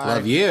 Thanks. Bye.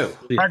 Love you.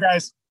 Bye,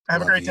 guys.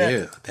 Have a great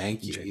day.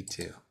 Thank you. You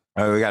too.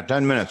 All right, we got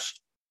 10 minutes.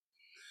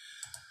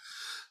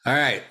 All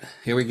right,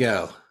 here we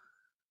go.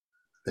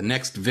 The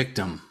next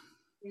victim.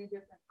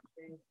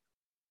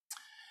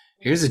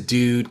 Here's a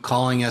dude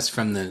calling us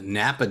from the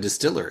Napa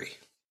Distillery.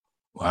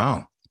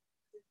 Wow.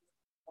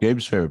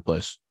 Gabe's favorite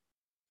place.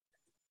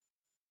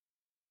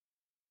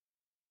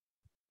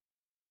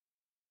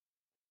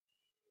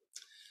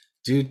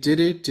 Come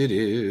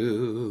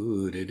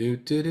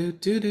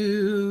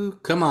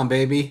on,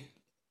 baby.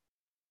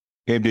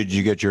 Gabe, did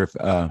you get your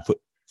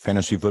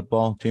fantasy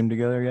football team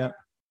together yet?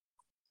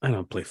 I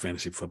don't play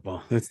fantasy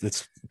football.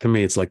 That's to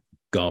me, it's like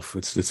golf.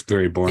 It's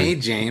very boring. Hey,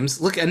 James,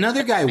 look,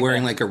 another guy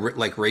wearing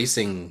like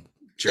racing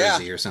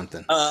jersey or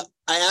something. I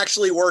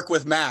actually work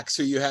with Max,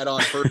 who you had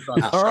on first.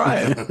 All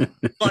right.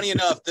 Funny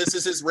enough, this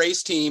is his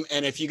race team,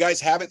 and if you guys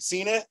haven't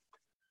seen it,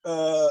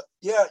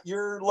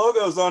 your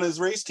logo's on his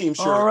race team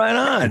shirt. All right,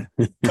 on.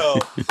 So,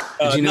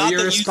 did you know not you're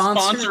that a you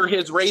sponsor? sponsor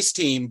his race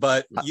team,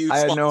 but you. I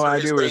had no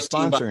idea we were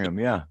sponsoring sponsoring him.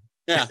 Yeah.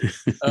 Yeah.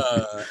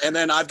 And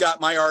then I've got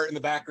my art in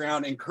the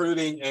background,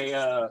 including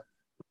a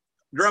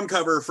drum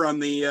cover from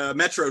the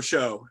Metro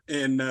show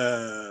in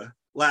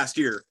last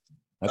year.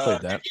 I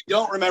played that. If you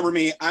don't remember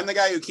me, I'm the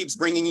guy who keeps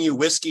bringing you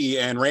whiskey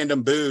and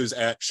random booze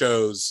at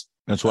shows.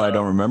 That's why I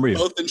don't remember you.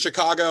 Both in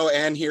Chicago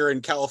and here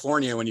in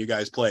California when you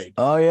guys played.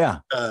 Oh, yeah.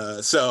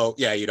 So,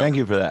 yeah, you don't. Thank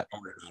you for that.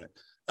 Don't worry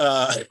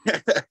about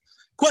it.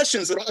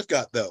 Questions that I've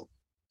got, though.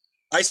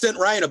 I sent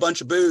Ryan a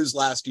bunch of booze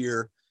last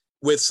year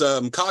with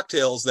some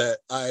cocktails that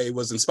I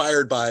was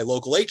inspired by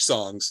Local H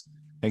songs.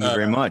 Thank you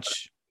very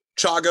much.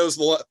 Chago's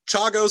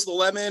the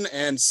Lemon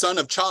and Son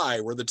of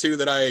Chai were the two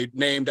that I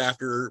named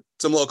after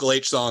some Local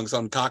H songs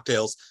on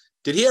cocktails.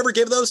 Did he ever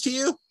give those to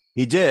you?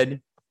 He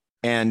did.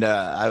 And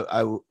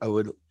I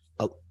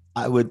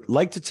would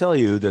like to tell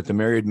you that the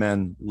married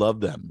men love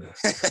them.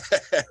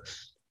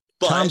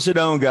 Tom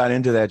Sedone got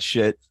into that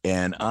shit,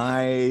 and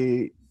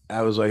I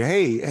was like,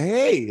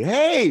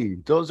 hey,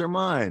 those are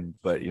mine.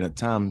 But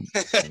Tom,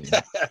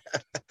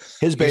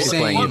 his bass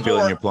playing, you feel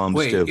in your plums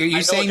too. Are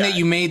you saying that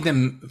you made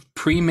them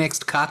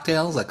pre-mixed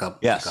cocktails?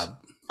 Yes.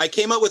 I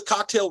came up with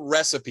cocktail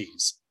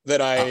recipes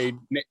that I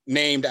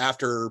named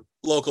after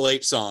Local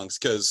H songs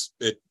because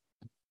it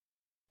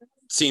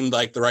seemed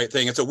like the right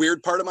thing. It's a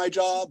weird part of my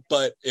job,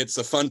 but it's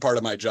a fun part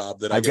of my job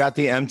that I've got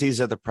the empties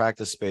at the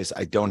practice space.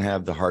 I don't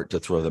have the heart to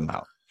throw them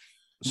out.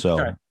 So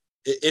okay.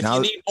 If you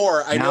need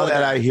more,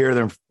 I hear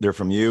them, they're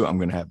from you. I'm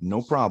going to have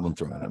no problem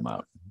throwing them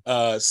out.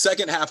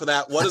 Second half of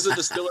that, what does a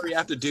distillery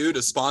have to do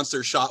to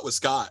sponsor Shot with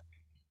Scott?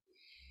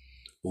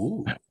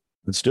 Ooh,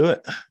 let's do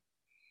it.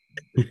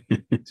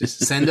 Just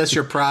send us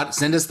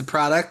the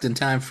product in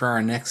time for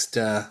our next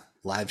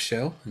live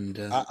show, and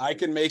I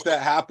can make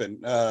that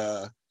happen.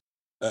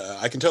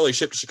 I can totally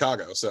ship to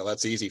Chicago, so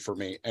that's easy for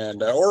me,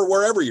 and or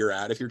wherever you're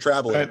at if you're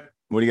traveling. Right.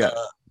 What do you got?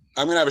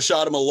 I'm gonna have a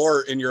shot of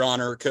Malort in your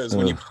honor because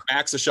when you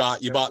max a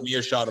shot, you bought me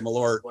a shot of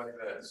Malort.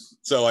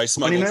 So I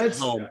smuggled it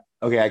home.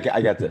 Okay,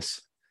 I got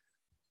this.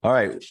 All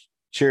right.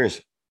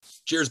 Cheers.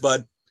 Cheers,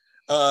 bud.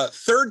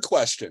 Third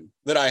question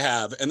that I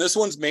have, and this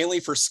one's mainly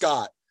for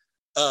Scott.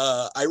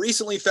 I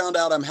recently found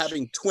out I'm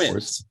having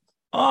twins.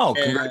 Oh,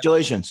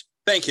 congratulations.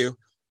 Thank you.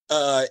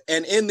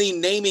 And in the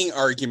naming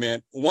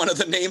argument, one of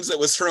the names that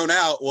was thrown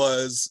out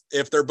was,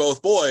 if they're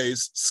both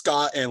boys,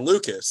 Scott and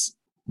Lucas.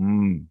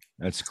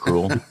 That's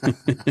cruel.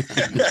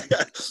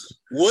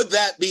 Would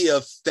that be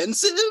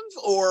offensive,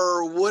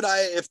 or would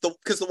I,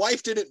 because the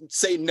wife didn't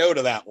say no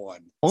to that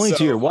one? Only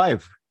to your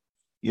wife.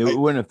 It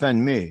wouldn't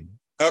offend me.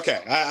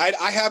 Okay.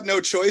 I have no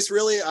choice,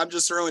 really. I'm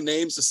just throwing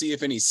names to see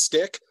if any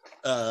stick.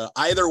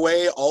 Either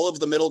way, all of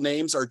the middle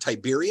names are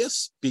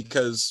Tiberius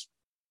because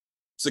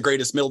it's the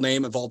greatest middle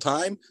name of all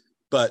time.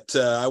 But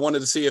I wanted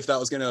to see if that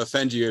was going to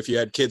offend you if you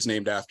had kids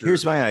named after.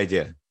 Here's my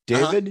idea.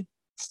 David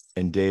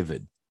and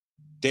David.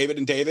 David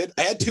and David.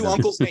 I had two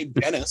uncles named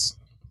Dennis.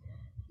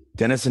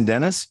 Dennis and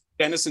Dennis?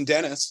 Dennis and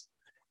Dennis.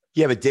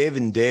 Yeah, but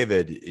David and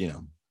David,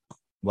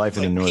 life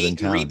in a northern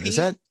town.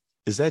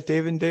 Is that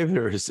David and David,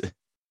 or is it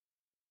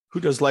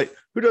who does life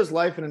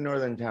in a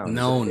northern town?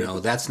 No,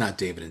 that's not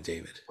David and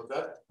David.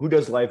 Who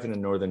does life in a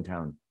northern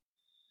town?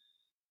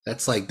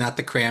 That's like not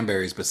the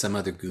Cranberries, but some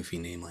other goofy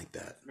name like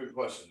that. Good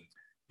question.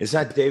 Is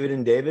that David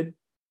and David?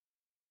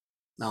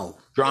 No.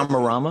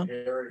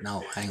 Dramarama?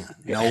 No, hang on.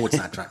 No, it's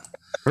not Drama.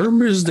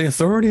 Herb is the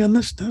authority on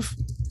this stuff.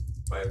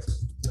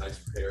 Nice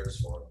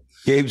pears for him.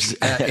 Gabe's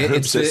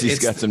Herb says he's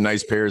got some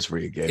nice pears for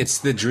you, Gabe. It's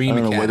the Dream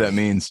Academy. I don't know Academy. what that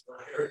means.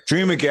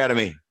 Dream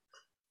Academy.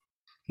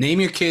 Name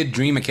your kid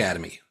Dream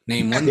Academy.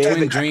 Name one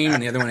twin Dream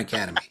and the other one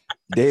Academy.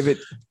 David,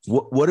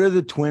 what are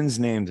the twins'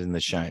 names in The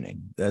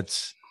Shining?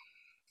 That's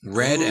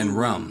Red and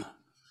Rum.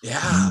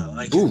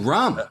 Yeah. Ooh,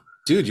 Rum.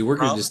 Dude, you work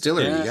in a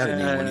distillery. You got to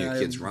name one of your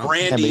kids Rum.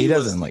 Brandy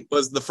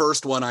was the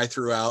first one I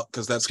threw out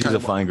because that's kind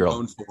of what I'm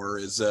known for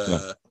is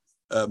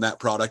that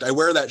product. I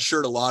wear that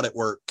shirt a lot at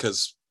work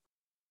because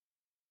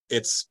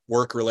it's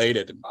work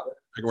related. I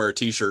can wear a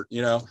t-shirt,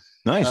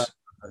 Nice.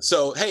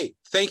 So, hey,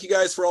 thank you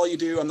guys for all you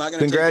do. I'm not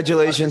going to.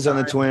 Congratulations on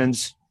the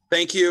twins.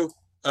 Thank you.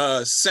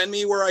 Send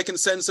me where I can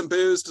send some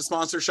booze to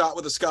sponsor Shot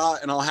with a Scott,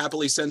 and I'll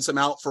happily send some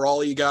out for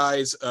all you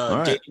guys.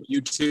 Gabe, you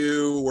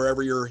too,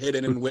 wherever you're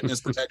hidden in witness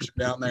protection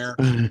down there.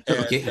 And,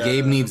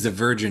 Gabe needs the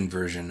virgin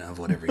version of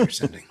whatever you're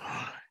sending.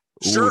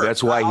 Sure,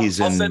 that's why he's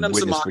in send him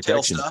witness some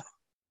protection. Stuff.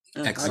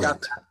 Excellent. I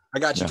got that. I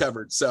got you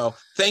covered. So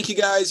thank you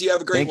guys. You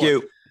have a great one.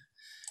 Thank you.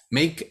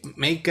 Make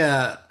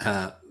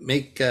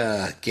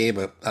Gabe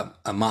a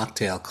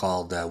mocktail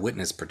called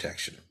Witness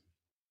Protection.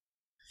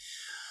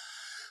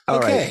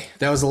 Okay,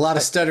 that was a lot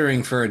of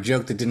stuttering for a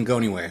joke that didn't go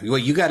anywhere.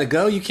 What, you got to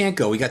go? You can't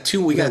go. We got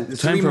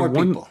three more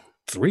people.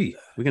 Three.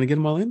 We're gonna get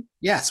them all in.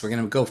 Yes, we're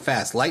gonna go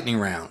fast. Lightning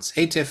rounds.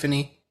 Hey,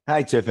 Tiffany.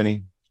 Hi,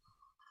 Tiffany.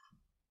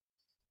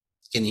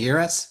 Can you hear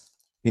us?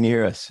 Can you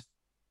hear us?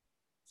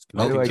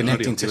 Oh,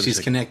 connecting to.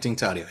 She's connecting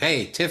to audio.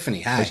 Hey,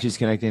 Tiffany. Hi. She's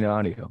connecting to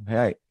audio.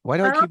 Hey, why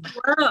do I keep?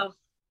 Hello.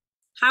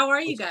 How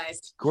are you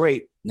guys?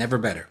 Great. Never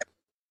better.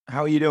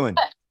 How are you doing?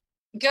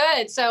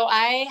 Good. So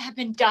I have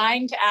been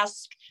dying to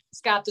ask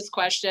Scott this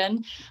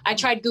question. I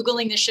tried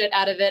Googling the shit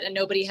out of it and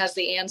nobody has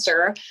the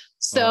answer.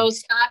 So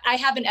Scott, I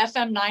have an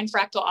FM9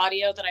 fractal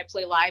audio that I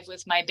play live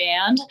with my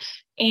band.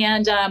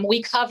 And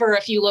we cover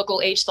a few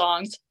local H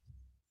songs.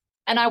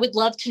 And I would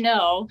love to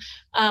know,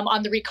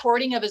 on the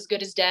recording of As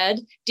Good as Dead,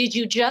 did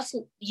you just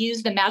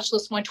use the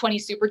Matchless 120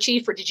 Super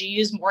Chief, or did you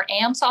use more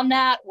amps on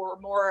that, or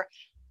more?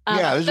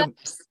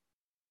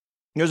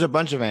 There's a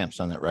bunch of amps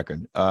on that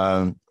record.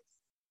 I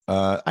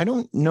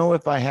don't know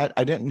if I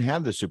didn't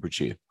have the Super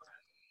Chief.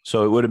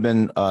 So it would have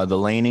been the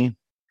Laney,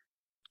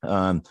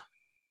 a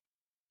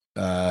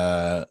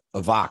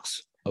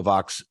Vox.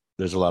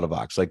 There's a lot of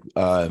Vox. Like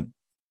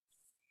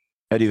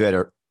Eddie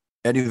Vedder,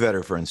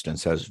 for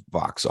instance, has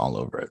Vox all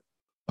over it.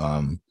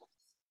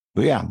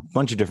 But yeah, a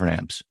bunch of different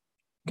amps.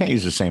 Can't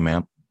use the same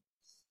amp.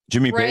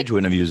 Jimmy Page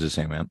wouldn't have used the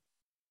same amp.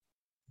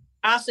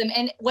 Awesome.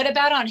 And what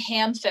about on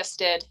Ham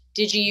Fisted?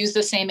 Did you use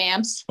the same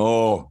amps?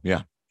 Oh,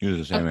 yeah. Use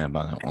the same amp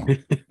on that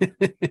one.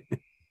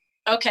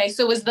 Okay.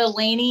 So it was the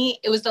Laney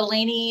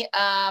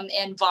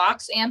and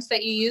Vox amps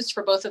that you used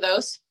for both of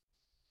those?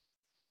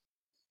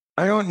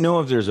 I don't know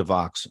if there's a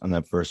Vox on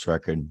that first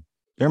record.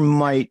 There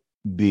might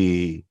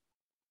be,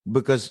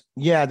 because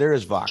there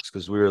is Vox,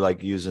 because we were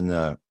like using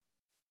the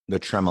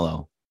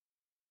tremolo.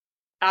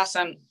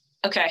 Awesome.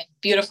 Okay,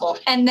 beautiful.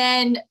 And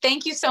then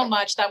thank you so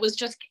much. That was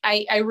just,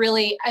 I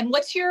really, and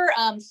what's your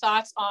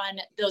thoughts on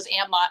those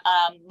amp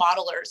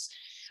modelers?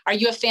 Are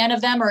you a fan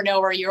of them, or no,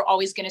 or you're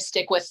always going to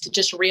stick with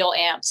just real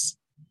amps?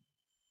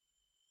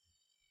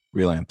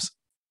 Real amps.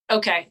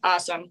 Okay,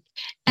 awesome.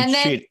 And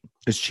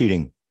it's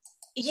cheating.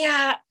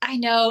 Yeah, I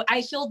know.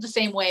 I feel the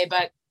same way,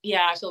 but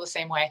yeah, I feel the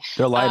same way.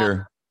 They're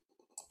lighter.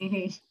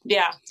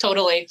 Yeah,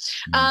 totally.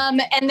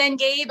 And then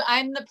Gabe,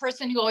 I'm the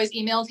person who always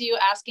emails you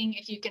asking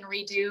if you can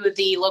redo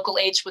the local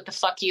H with the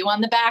 "fuck you" on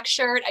the back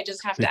shirt. I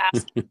just have to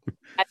ask, is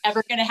that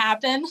ever going to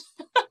happen?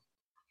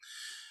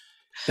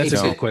 That's a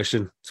good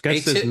question. Scott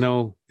says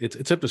no.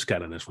 It's up to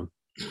Scott on this one.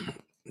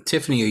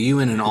 Tiffany, are you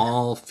in an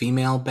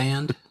all-female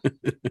band?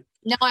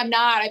 No, I'm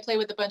not. I play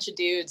with a bunch of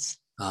dudes.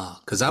 Oh,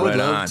 because I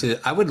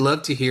would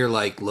love to hear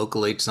like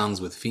local H songs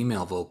with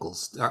female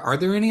vocals. Are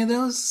there any of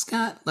those,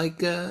 Scott?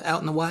 Like out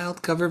in the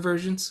wild cover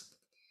versions?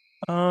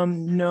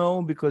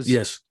 No, because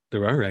yes,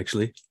 there are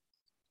actually.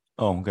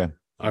 Oh, okay.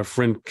 Our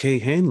friend Kay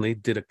Hanley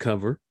did a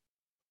cover.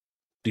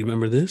 Do you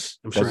remember this?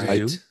 I'm sure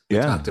you do. We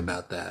talked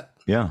about that.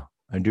 Yeah,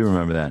 I do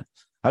remember that.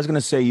 I was going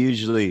to say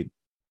usually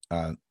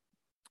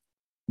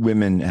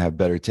women have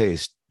better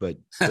taste, but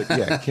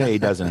yeah, Kay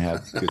doesn't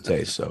have good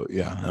taste. So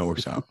yeah, that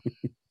works out.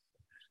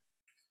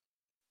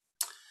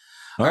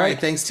 All right.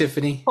 Thanks,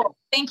 Tiffany. Cool.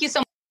 Thank you so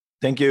much.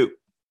 Thank you.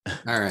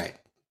 All right.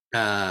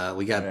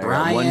 We got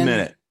Brian. 1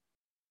 minute.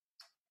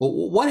 Well,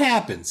 what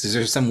happens? Is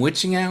there some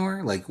witching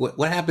hour? Like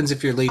what happens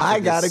if you're late? I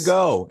got to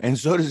go. And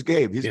so does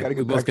Gabe. He's got to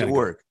go back to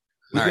work.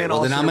 All right.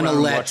 Well, then I'm going to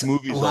let.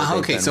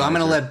 Okay. So I'm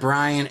going to let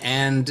Brian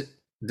and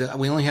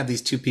we only have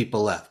these two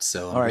people left.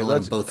 So all right,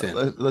 let's both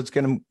in. Let's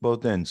get them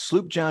both in.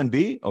 Sloop John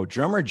B. Oh,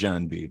 drummer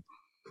John B.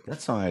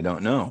 That's something I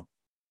don't know.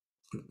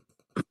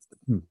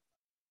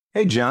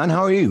 Hey, John,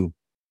 how are you?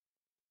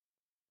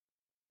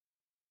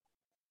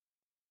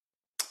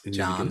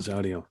 John, his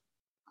audio.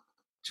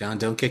 John,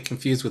 don't get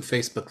confused with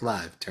Facebook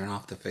Live. Turn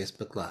off the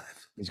Facebook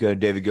Live. He's got a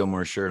David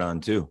Gilmour shirt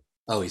on too.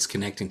 Oh, he's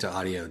connecting to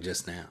audio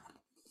just now.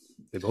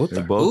 They're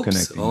both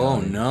connecting. Oh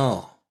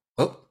no!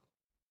 Oh,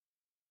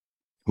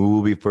 who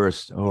will be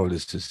first? Oh,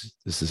 this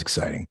is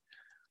exciting.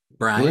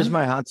 Brian, where's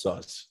my hot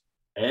sauce?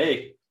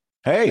 Hey.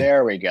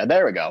 There we go.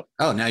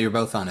 Oh, now you're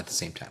both on at the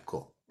same time.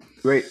 Cool.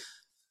 Great.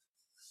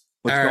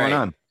 What's going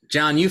on?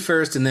 John, you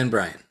first, and then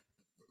Brian.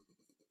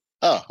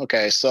 Oh,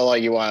 okay. So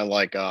like you want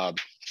like a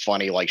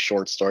funny like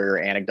short story or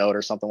anecdote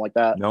or something like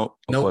that? No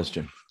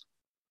question.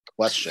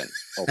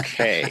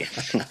 Okay.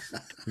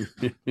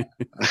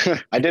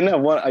 I didn't have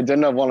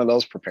one of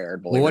those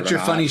prepared. Well, what's your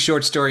funny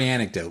short story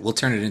anecdote? We'll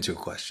turn it into a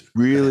question.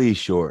 Really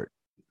short.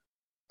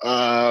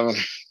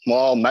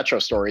 Well, Metro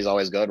story is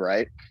always good,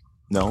 right?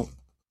 No.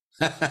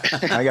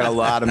 I got a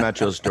lot of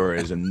Metro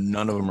stories and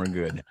none of them are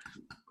good.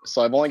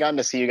 So I've only gotten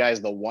to see you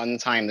guys the one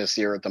time this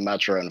year at the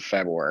Metro in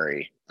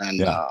February.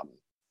 And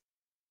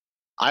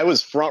I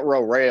was front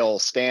row rail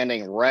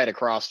standing right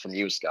across from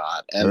you,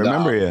 Scott. And I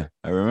remember you.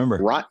 I remember.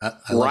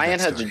 Ryan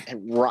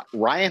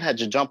had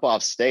to jump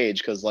off stage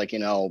because, like,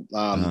 his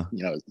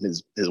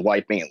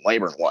wife being in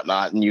labor and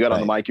whatnot. And you got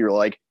on the mic, you were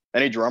like,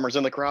 "Any drummers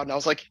in the crowd?" And I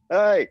was like,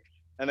 "Hey."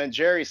 And then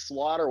Jerry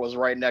Slaughter was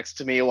right next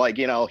to me, like,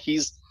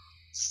 he's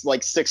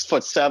like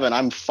 6'7",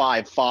 I'm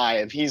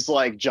 5'5". He's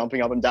like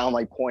jumping up and down,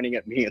 like pointing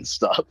at me and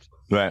stuff.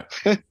 Right.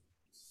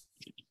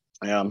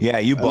 Yeah,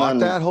 you bought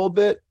that whole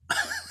bit.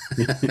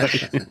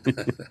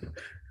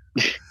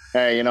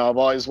 Hey, I've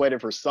always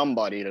waited for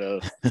somebody to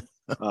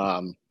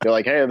be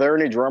like, "Hey, are there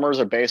any drummers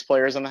or bass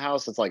players in the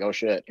house?" It's like, oh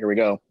shit, here we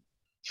go.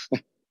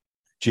 Did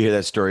you hear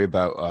that story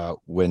about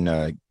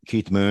when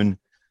Keith Moon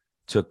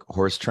took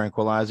horse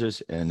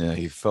tranquilizers and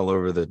he fell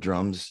over the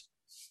drums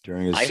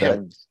during his set?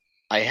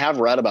 I have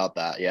read about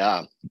that.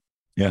 Yeah,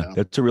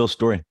 that's a real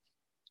story.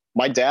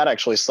 My dad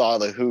actually saw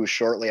the Who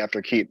shortly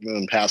after Keith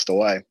Moon passed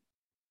away.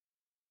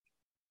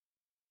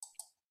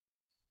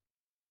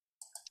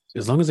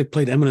 As long as they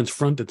played Eminence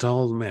Front, that's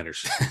all that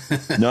matters.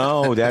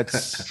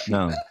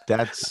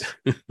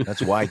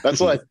 That's why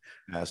what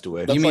passed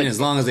away. You mean as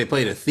long as they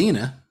played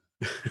Athena?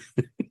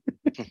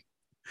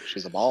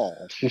 She's a ball.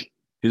 She's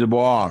a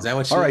ball. Is that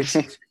what she all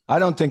right. I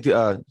don't think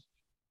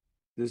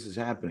this is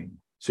happening.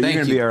 So you're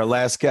going to be our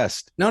last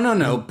guest.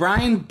 No.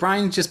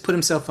 Brian just put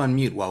himself on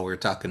mute while we were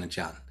talking to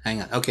John.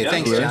 Hang on. Okay,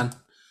 thanks, John.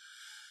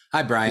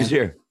 Hi, Brian. He's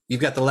here.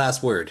 You've got the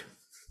last word.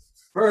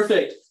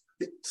 Perfect.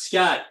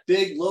 Scott,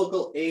 big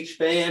local H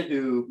band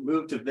who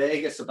moved to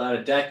Vegas about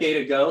a decade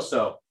ago,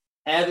 so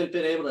haven't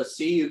been able to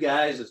see you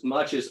guys as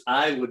much as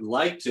I would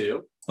like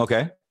to.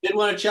 Okay. Did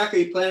want to check, are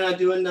you planning on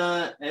doing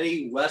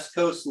any West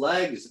Coast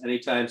legs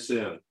anytime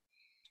soon?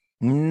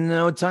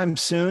 No time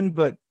soon,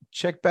 but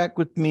check back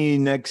with me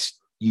next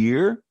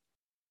year.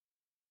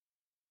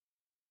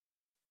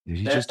 Did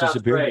he just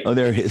disappear? Great. Oh,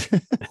 there he is.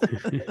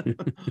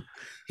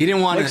 He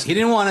didn't want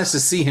us to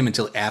see him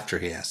until after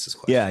he asked his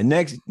question. Yeah,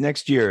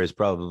 next year is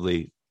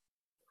probably.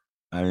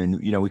 I mean,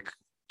 we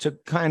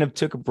took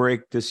a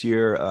break this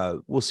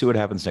year. We'll see what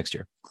happens next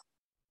year.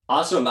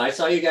 Awesome! I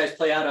saw you guys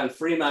play out on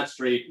Fremont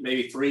Street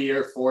maybe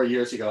 4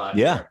 years ago.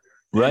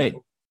 Right.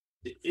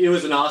 It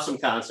was an awesome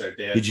concert,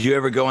 dude. Did you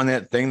ever go on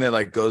that thing that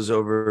like goes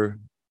over?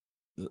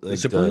 Like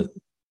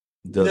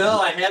No,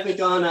 I haven't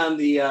gone on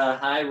the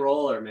high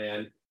roller,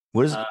 man.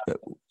 What is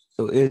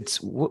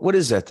what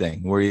is that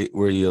thing where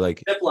you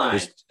like zip line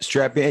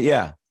strap in?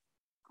 Yeah,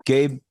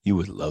 Gabe, you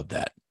would love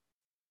that.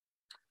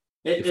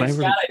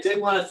 Scott, I did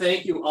want to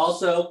thank you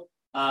also.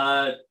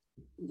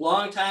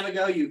 long time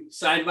ago, you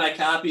signed my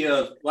copy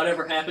of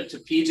Whatever Happened to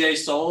PJ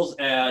Souls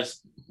as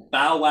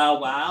Bow Wow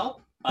Wow.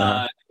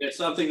 It's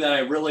something that I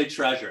really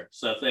treasure.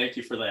 So thank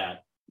you for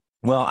that.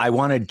 Well, I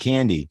wanted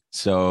candy,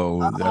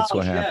 so that's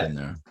what happened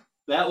there.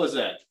 That was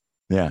it.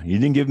 Yeah, you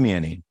didn't give me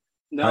any.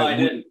 No, I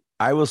didn't.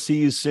 I will see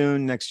you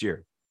soon next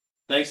year.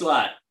 Thanks a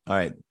lot. All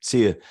right,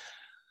 see you.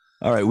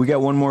 All right, we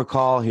got one more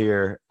call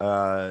here.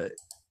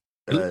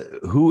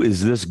 Who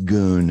is this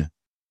goon?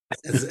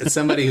 It's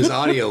somebody whose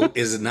audio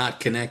is not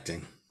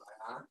connecting.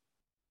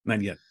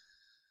 Not yet.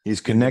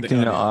 He's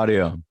connecting to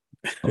audio.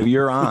 Oh,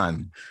 you're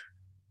on.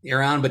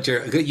 You're on, but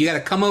you got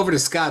to come over to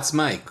Scott's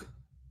mic.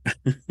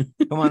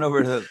 Come on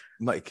over to the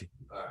mic.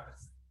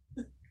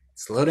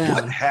 Slow down.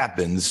 What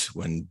happens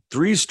when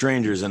three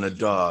strangers and a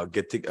dog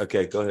get to?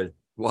 Okay, go ahead.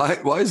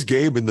 Why is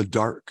Gabe in the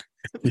dark?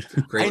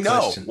 Great I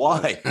know question.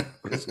 why.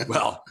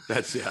 Well,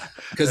 that's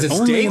because it's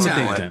only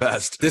daytime. at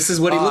best. This is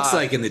what he looks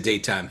like in the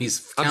daytime.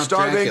 He's I'm Count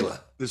starving.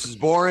 Dracula. This is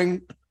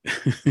boring.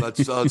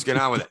 Let's get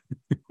on with it.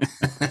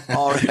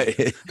 All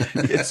right,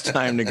 it's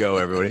time to go,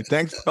 everybody.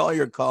 Thanks for all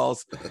your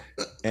calls,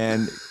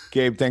 and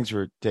Gabe, thanks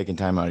for taking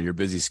time out of your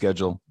busy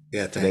schedule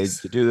today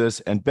to do this.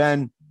 And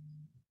Ben,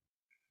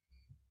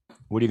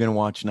 what are you going to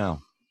watch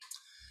now?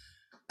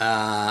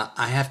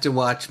 I have to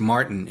watch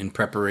Martin in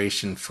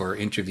preparation for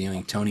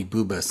interviewing Tony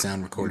Bubba,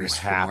 sound recorders.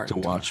 You have to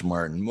watch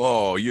Martin.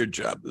 Oh, your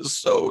job is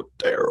so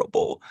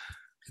terrible.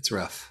 It's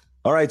rough.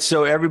 All right,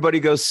 so everybody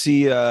go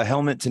see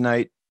Helmet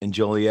tonight in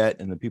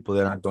Joliet, and the people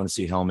that aren't going to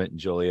see Helmet in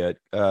Joliet,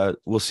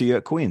 we'll see you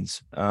at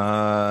Queens.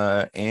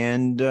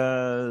 And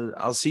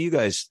I'll see you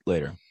guys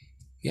later.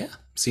 Yeah,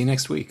 see you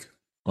next week.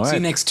 All see right.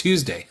 you next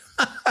Tuesday.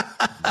 All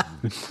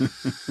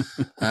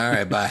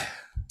right, bye.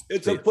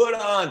 It's a put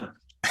on.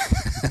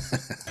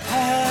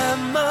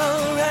 I'm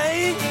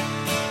alright.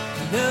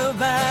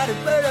 Nobody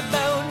but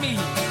about me.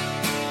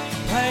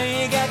 Why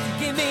you got to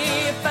give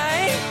me a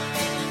fight?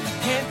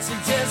 Can't you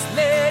just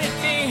let it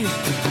be?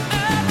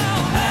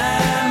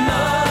 I'm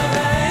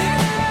alright.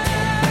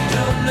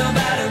 Don't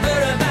nobody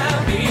worry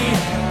about me.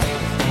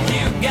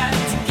 You got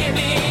to give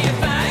me a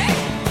fight.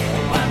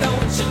 Why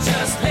don't you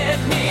just let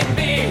me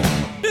be?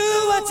 Do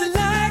what you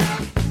like.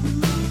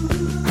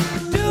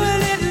 Do a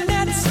little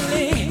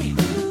naturally.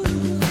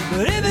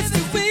 But if it's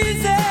too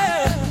easy,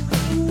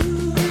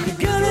 you're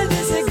gonna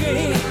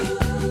disagree.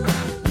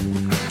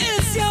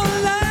 It's your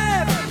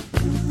life.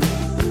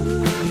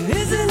 It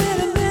isn't it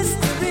a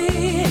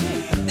mystery?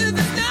 If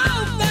it's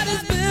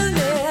nobody's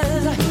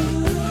business,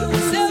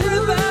 it's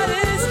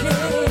everybody's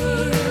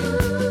game.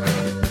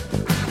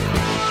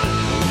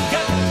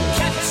 Got to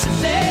catch a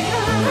leg.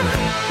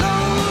 Go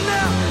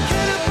now,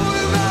 get it, put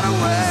it right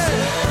away.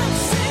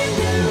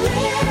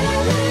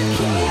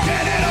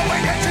 Get it away,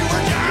 get you down.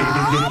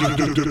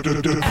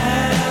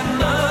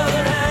 I'm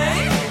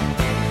alright.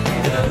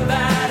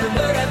 Nobody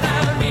worry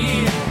about me.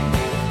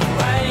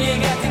 Why you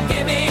got to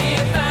give me a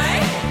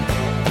fight?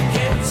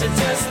 Can't you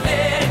just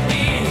let it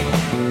be?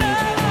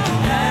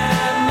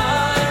 I'm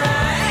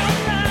alright.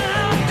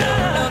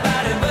 Don't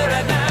nobody worry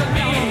about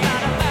me.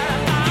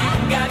 You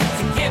got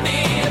to give me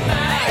a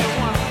fight.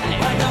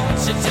 Why don't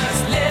you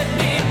just let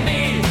me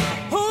be?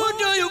 Who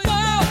do you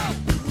want?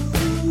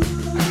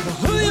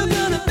 Who you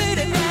gonna be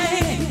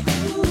tonight?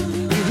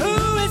 Who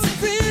is it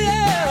really?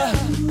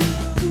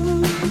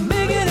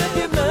 Make it up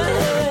your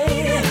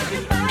mind.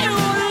 You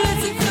wanna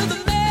listen to the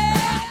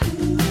man?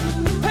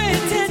 Pay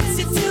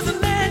attention to the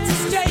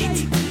magistrate.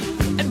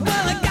 And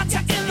while I got you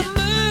in the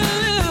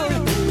mood,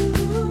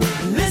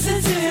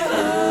 listen to your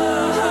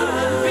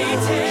heart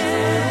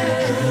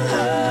beating,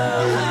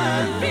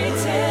 heart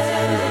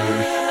beating,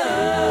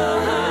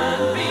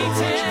 heart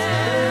beating,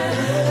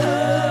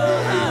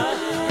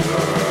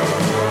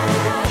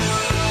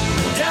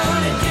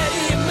 Don't it get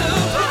you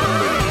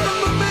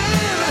moving?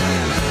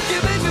 You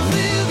make me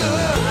feel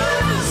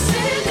good.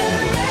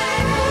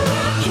 Cinderella,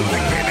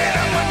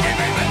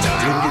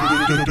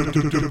 give it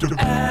up, give it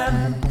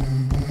time.